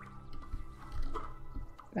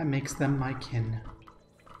 That makes them my kin.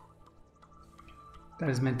 That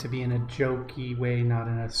is meant to be in a jokey way, not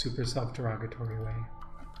in a super self-derogatory way.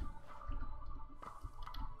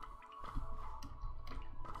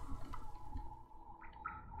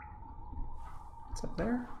 What's up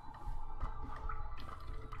there?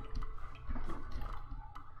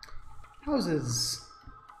 Houses!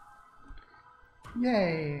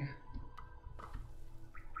 Yay!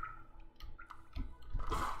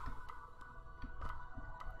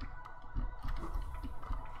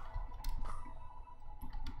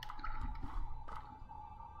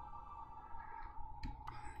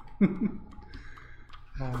 I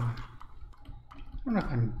don't know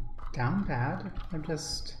if I'm down bad. I'm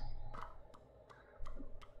just...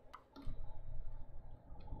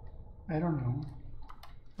 I don't know.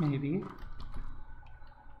 Maybe.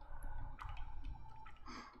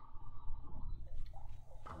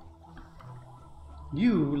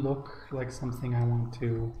 You look like something I want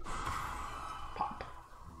to pop.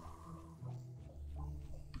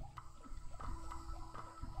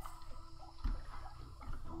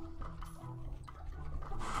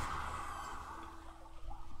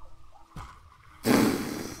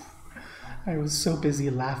 I was so busy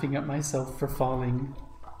laughing at myself for falling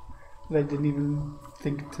that I didn't even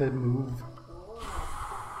think to move.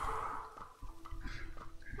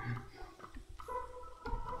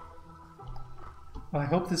 Well, I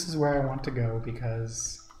hope this is where I want to go,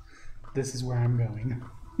 because this is where I'm going.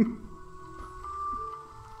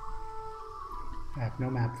 I have no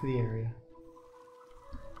map for the area.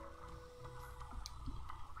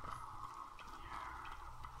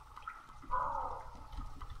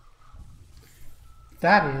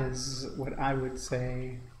 That is what I would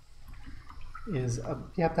say is a...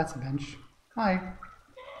 Yep, that's a bench. Hi.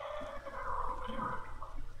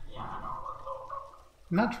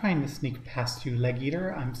 I'm not trying to sneak past you, leg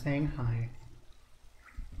eater. I'm saying hi.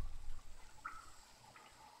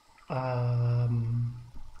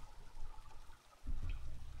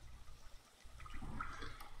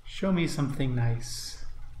 Show me something nice.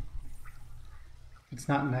 If it's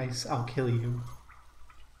not nice, I'll kill you.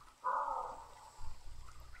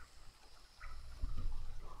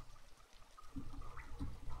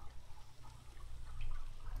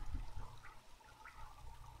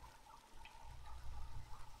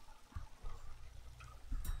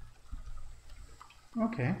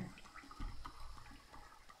 Okay.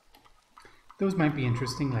 Those might be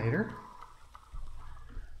interesting later.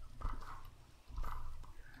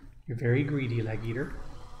 You're very greedy, leg eater.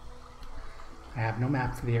 I have no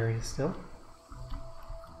map for the area still.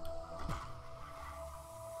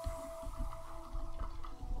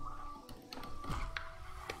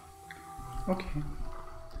 Okay.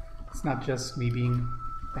 It's not just me being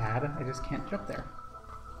bad. I just can't jump there.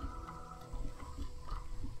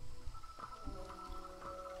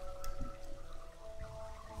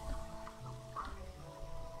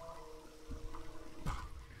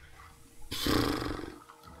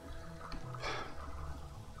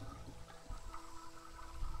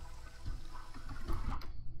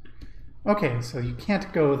 Okay, so you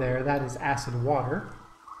can't go there. That is acid water.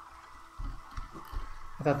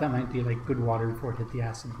 I thought that might be like good water before it hit the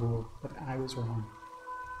acid pool, but I was wrong.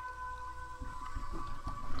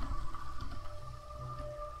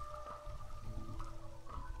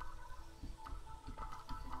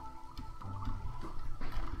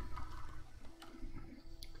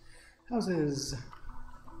 Houses.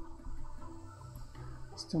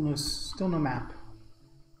 Still no map.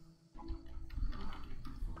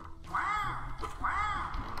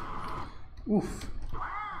 Oof.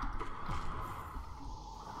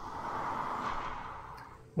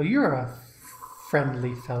 Well, you're a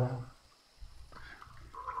friendly fellow.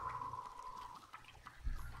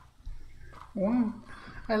 Wow,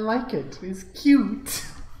 I like it. It's cute.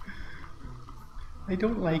 I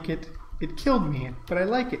don't like it. It killed me, but I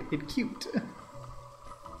like it. It's cute.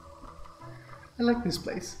 I like this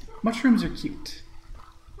place. Mushrooms are cute.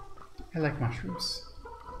 I like mushrooms.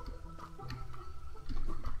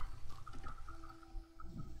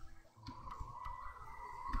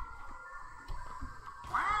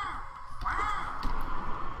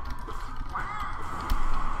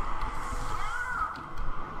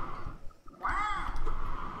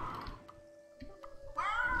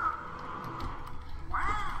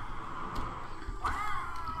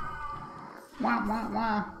 Wah, wah,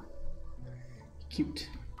 wah. Cute.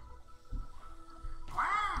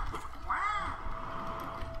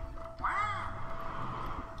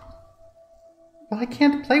 Well, I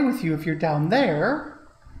can't play with you if you're down there.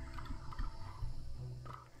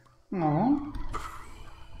 Aww.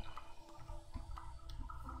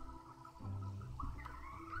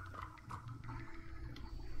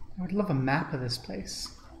 I would love a map of this place.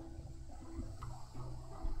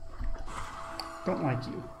 Don't like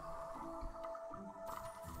you.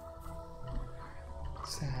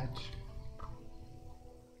 Sag.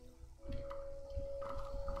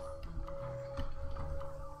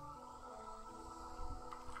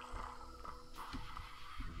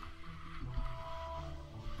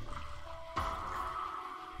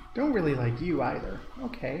 Don't really like you either.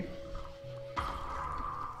 Okay.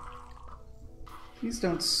 Please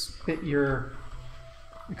don't spit your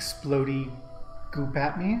explodey goop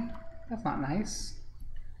at me. That's not nice.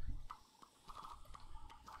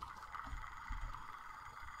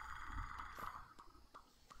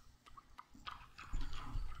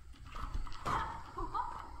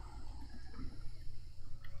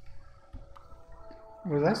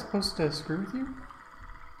 Was I supposed to screw with you?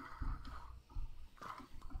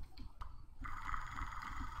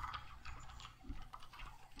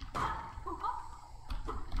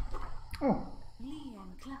 Oh.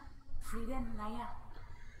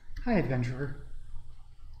 Hi, adventurer.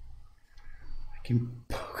 I can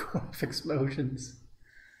poke off explosions.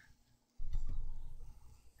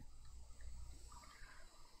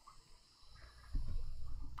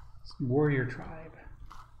 Warrior tribe.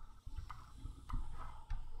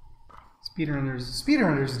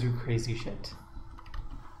 Speedrunners do crazy shit.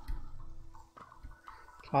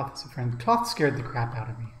 Cloth is a friend. Cloth scared the crap out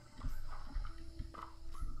of me.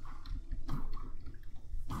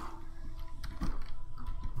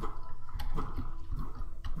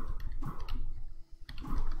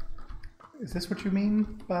 Is this what you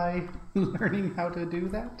mean by learning how to do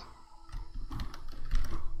that?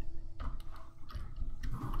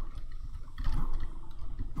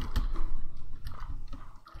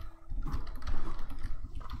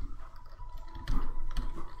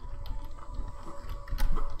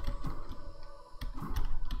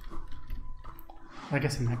 I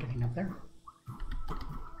guess I'm not getting up there.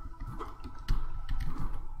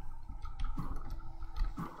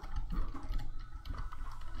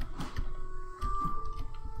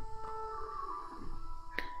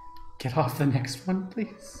 Get off the next one,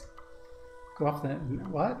 please. Go off the...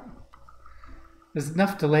 what? There's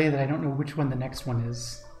enough delay that I don't know which one the next one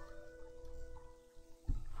is.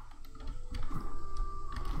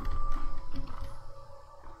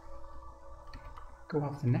 Go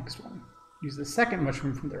off the next one. Use the second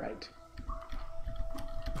mushroom from the right.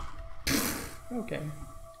 Okay.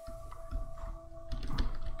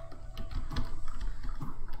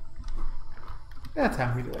 That's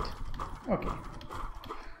how we do it. Okay.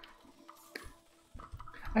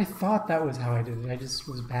 I thought that was how I did it. I just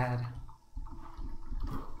was bad.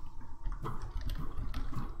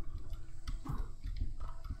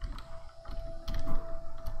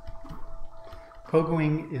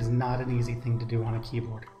 Pogoing is not an easy thing to do on a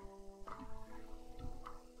keyboard.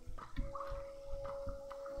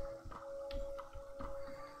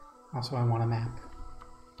 Also, I want a map.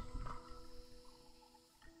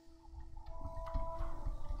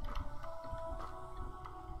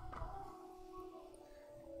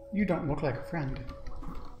 You don't look like a friend.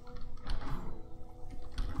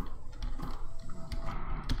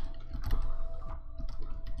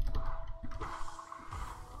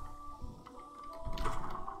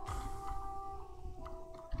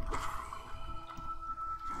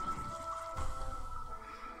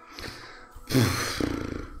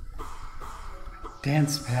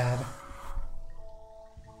 Dance pad.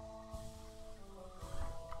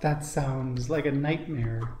 That sounds like a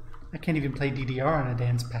nightmare. I can't even play DDR on a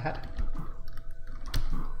dance pad.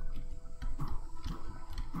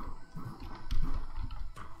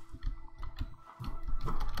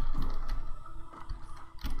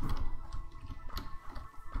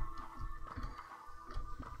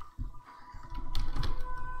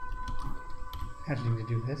 Having to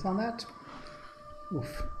do this on that?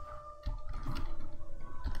 Oof.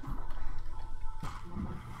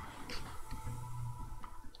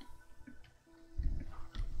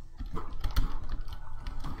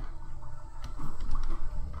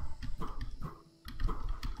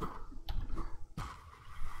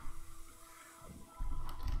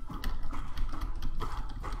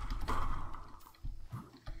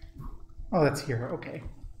 Oh, that's here. Okay.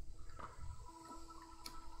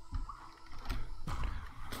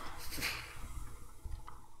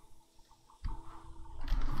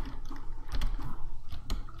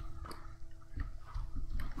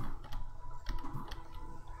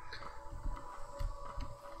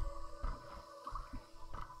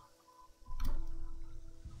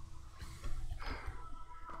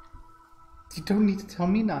 You don't need to tell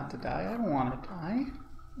me not to die. I don't want to die.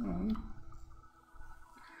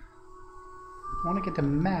 I want to get the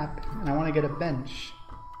map, and I want to get a bench.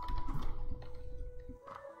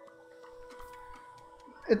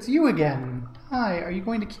 It's you again. Hi, are you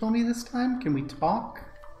going to kill me this time? Can we talk?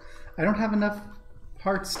 I don't have enough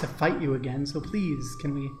hearts to fight you again, so please,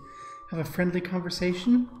 can we have a friendly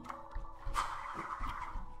conversation?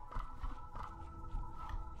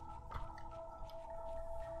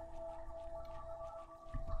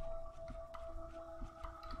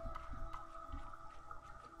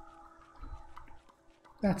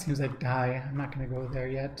 That seems like die. I'm not going to go there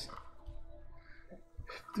yet.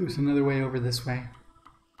 There's another way over this way.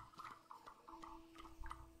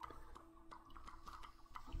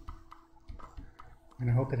 And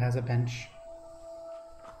I hope it has a bench.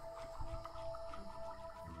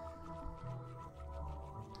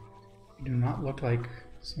 You do not look like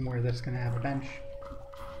somewhere that's going to have a bench.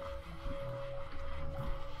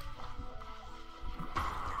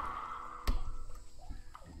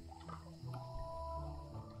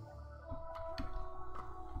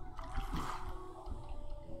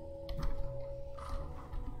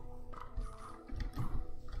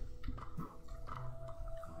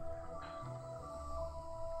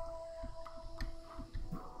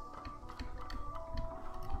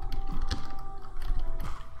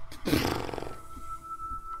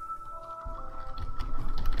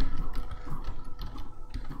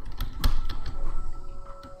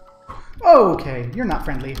 Okay, you're not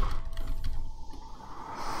friendly.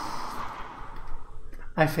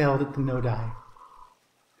 I failed at the no die.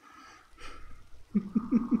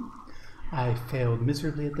 I failed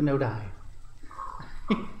miserably at the no die.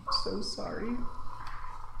 I'm so sorry.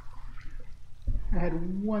 I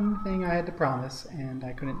had one thing I had to promise and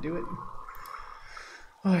I couldn't do it.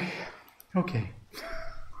 Okay. Okay.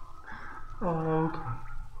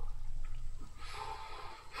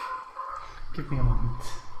 Give me a moment.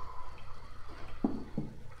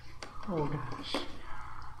 Oh gosh.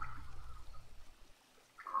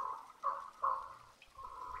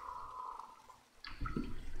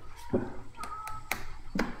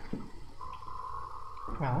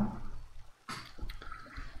 Well,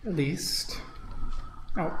 at least.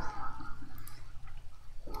 Oh.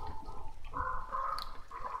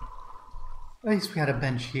 At least we had a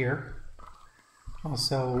bench here.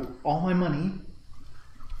 Also, all my money.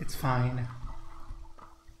 It's fine.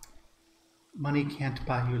 Money can't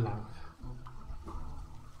buy you love.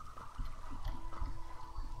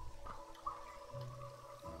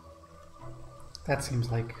 That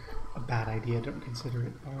seems like a bad idea. Don't consider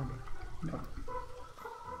it, Barb. No.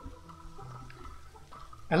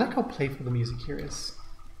 I like how playful the music here is.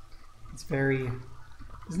 It's very...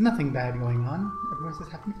 There's nothing bad going on. Everyone's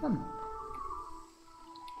just having fun.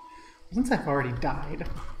 Since I've already died,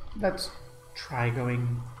 let's try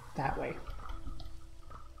going that way.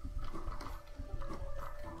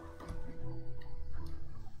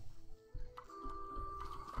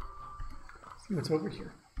 See what's over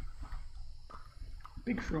here.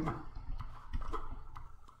 Big shroom.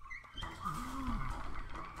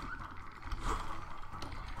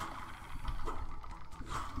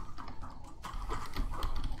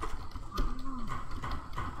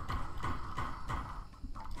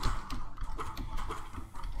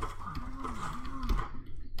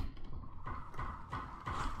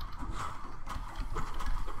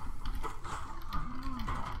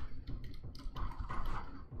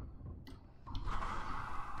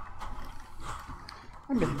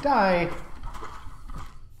 I'm gonna die.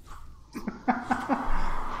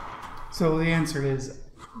 So the answer is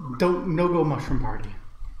no go mushroom party.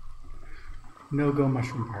 No go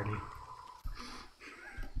mushroom party.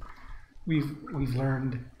 We've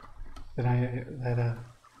learned that I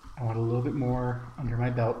want a little bit more under my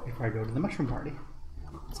belt before I go to the mushroom party.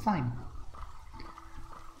 It's fine.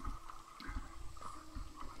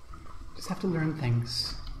 Just have to learn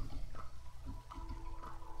things.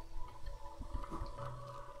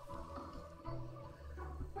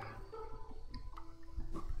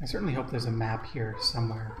 I certainly hope there's a map here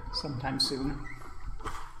somewhere, sometime soon.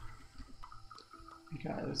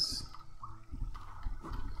 Because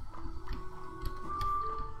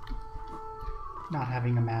not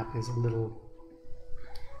having a map is a little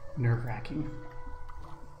nerve-wracking.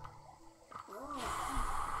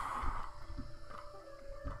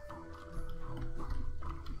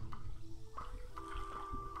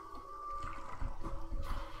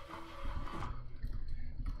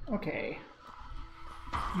 Okay.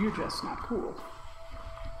 You're just not cool.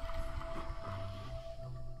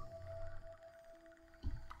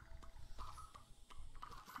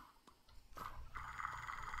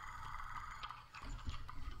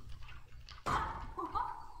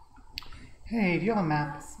 Hey, do you have a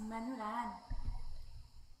map?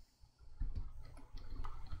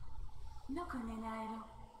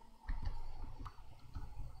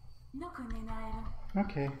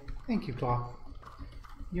 Okay, thank you, Claw.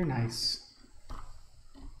 You're nice.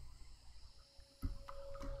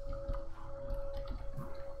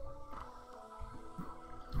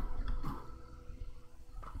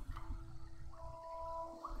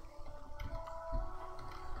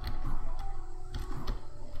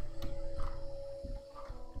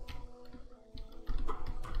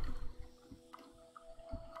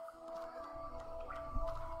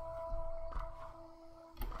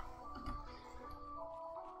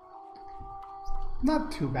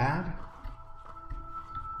 Not too bad.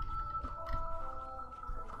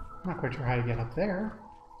 Not quite sure how to get up there.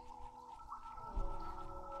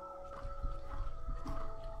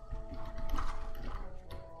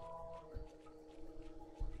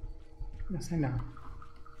 Yes, I know.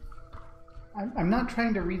 I'm not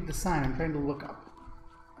trying to read the sign, I'm trying to look up.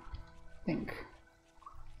 Think.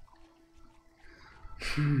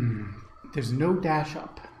 There's no dash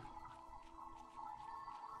up.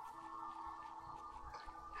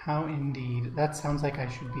 How indeed. That sounds like I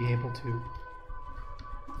should be able to.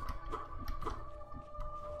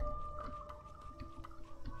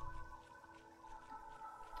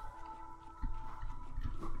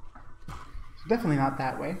 So definitely not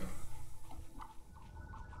that way.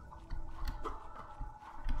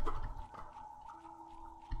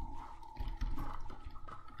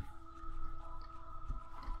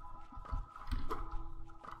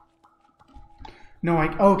 No,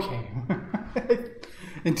 okay.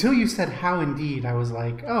 Until you said how indeed, I was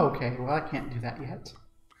like, oh, okay, well, I can't do that yet.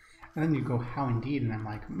 And then you go, how indeed, and I'm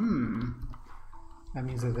like, that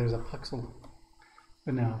means that there's a pixel.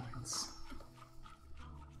 But no, it's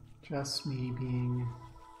just me being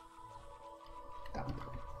dumb.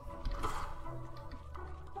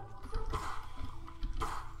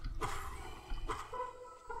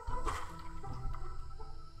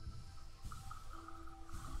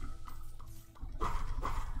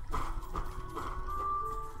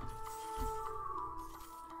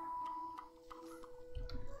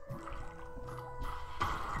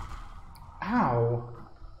 Ow.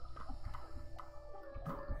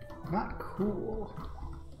 Not cool.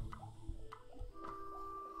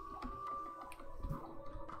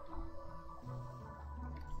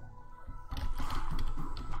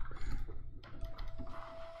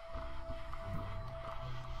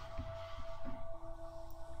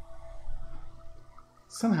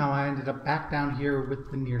 Somehow I ended up back down here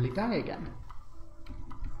with the nearly die again.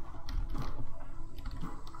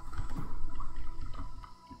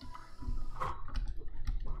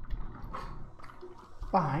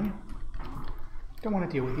 Bye. Don't want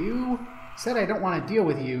to deal with you. Said I don't want to deal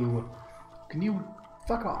with you. Can you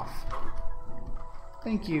fuck off?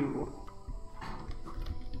 Thank you.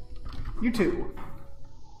 You too.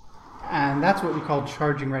 And that's what we call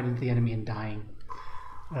charging right into the enemy and dying.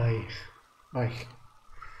 I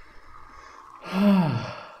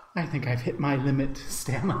think I've hit my limit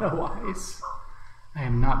stamina-wise. I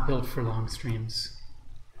am not built for long streams.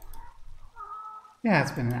 Yeah,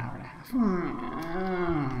 it's been an hour and a half.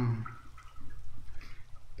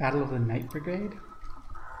 Battle of the Night Brigade?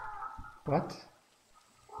 What?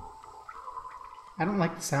 I don't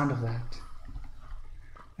like the sound of that.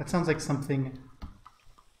 That sounds like something...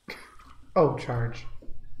 Oh, charge.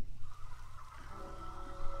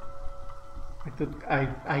 Like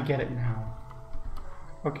I get it now.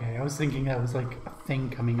 Okay, I was thinking that was like a thing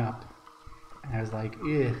coming up. And I was like,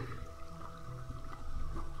 ugh.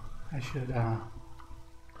 I should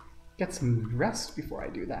get some rest before I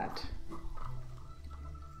do that.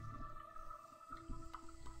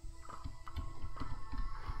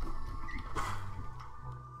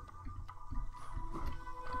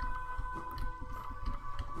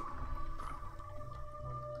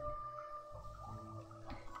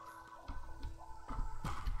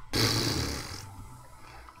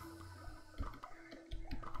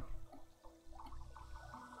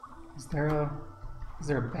 Is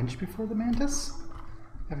there a bench before the mantis?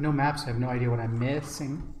 I have no maps, so I have no idea what I'm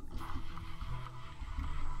missing.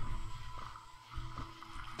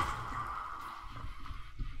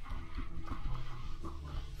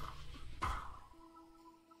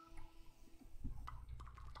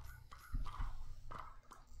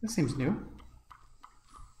 This seems new.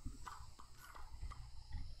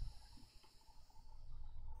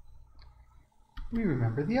 We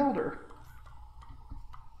remember the Elder.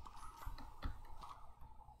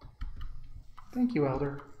 Thank you,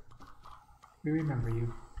 Elder. We remember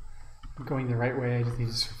you. I'm going the right way, I just need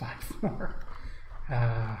to survive more.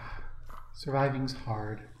 Surviving's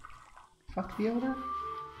hard. Fuck the Elder?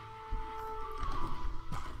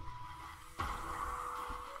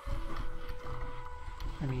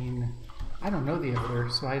 I mean, I don't know the Elder,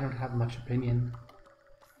 so I don't have much opinion.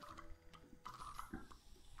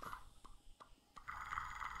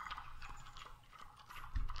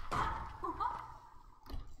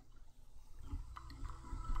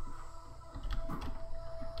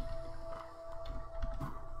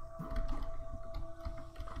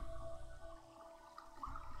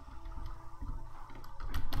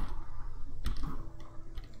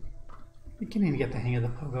 Beginning to get the hang of the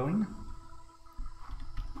pogoing.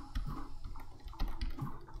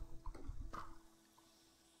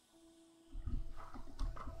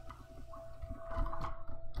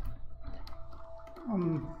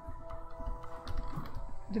 I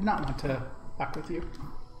did not want to fuck with you.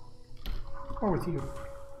 Or with you.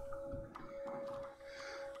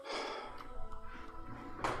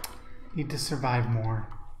 Need to survive more.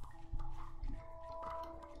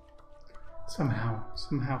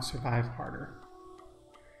 Somehow survive harder.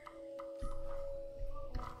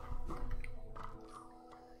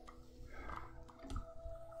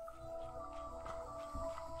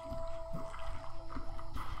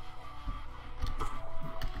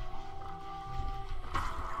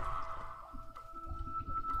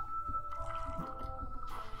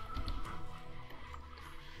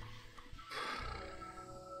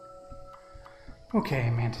 Okay,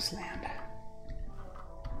 Mantis Land.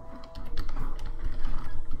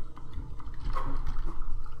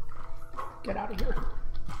 Get out of here.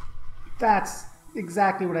 That's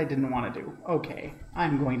exactly what I didn't want to do. Okay,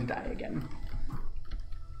 I'm going to die again.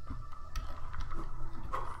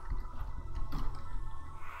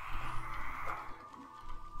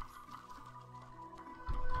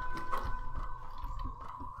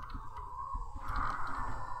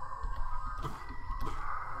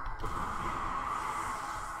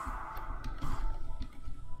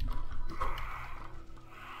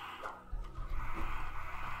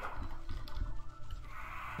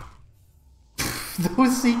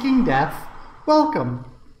 Those seeking death, welcome.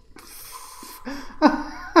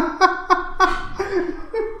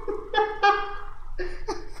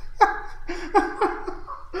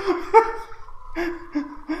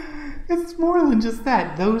 It's more than just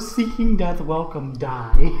that. Those seeking death, welcome,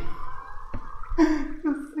 die. That's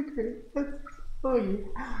so great. That's so yeah.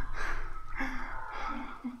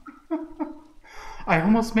 I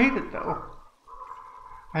almost made it though.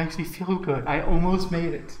 I actually feel good. I almost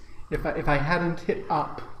made it. If I hadn't hit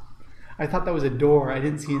up, I thought that was a door. I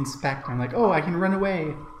didn't see inspect. I'm like, oh, I can run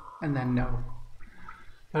away. And then no.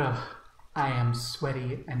 Ugh, I am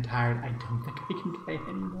sweaty and tired. I don't think I can play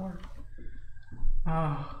anymore.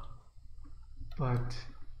 Oh, but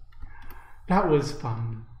that was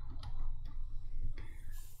fun.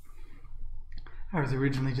 I was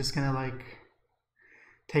originally just gonna like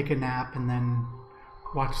take a nap and then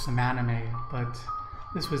watch some anime, but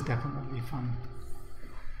This was definitely fun.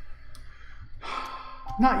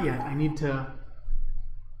 Not yet. I need to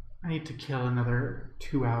kill another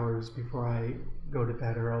 2 hours before I go to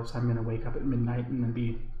bed, or else I'm gonna wake up at midnight and then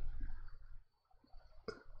be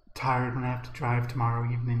tired when I have to drive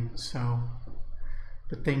tomorrow evening. So,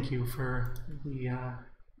 but thank you for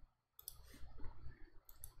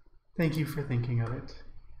thank you for thinking of it,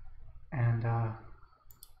 and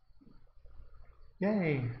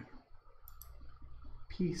yay!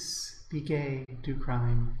 Peace, be gay, do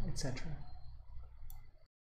crime, etc.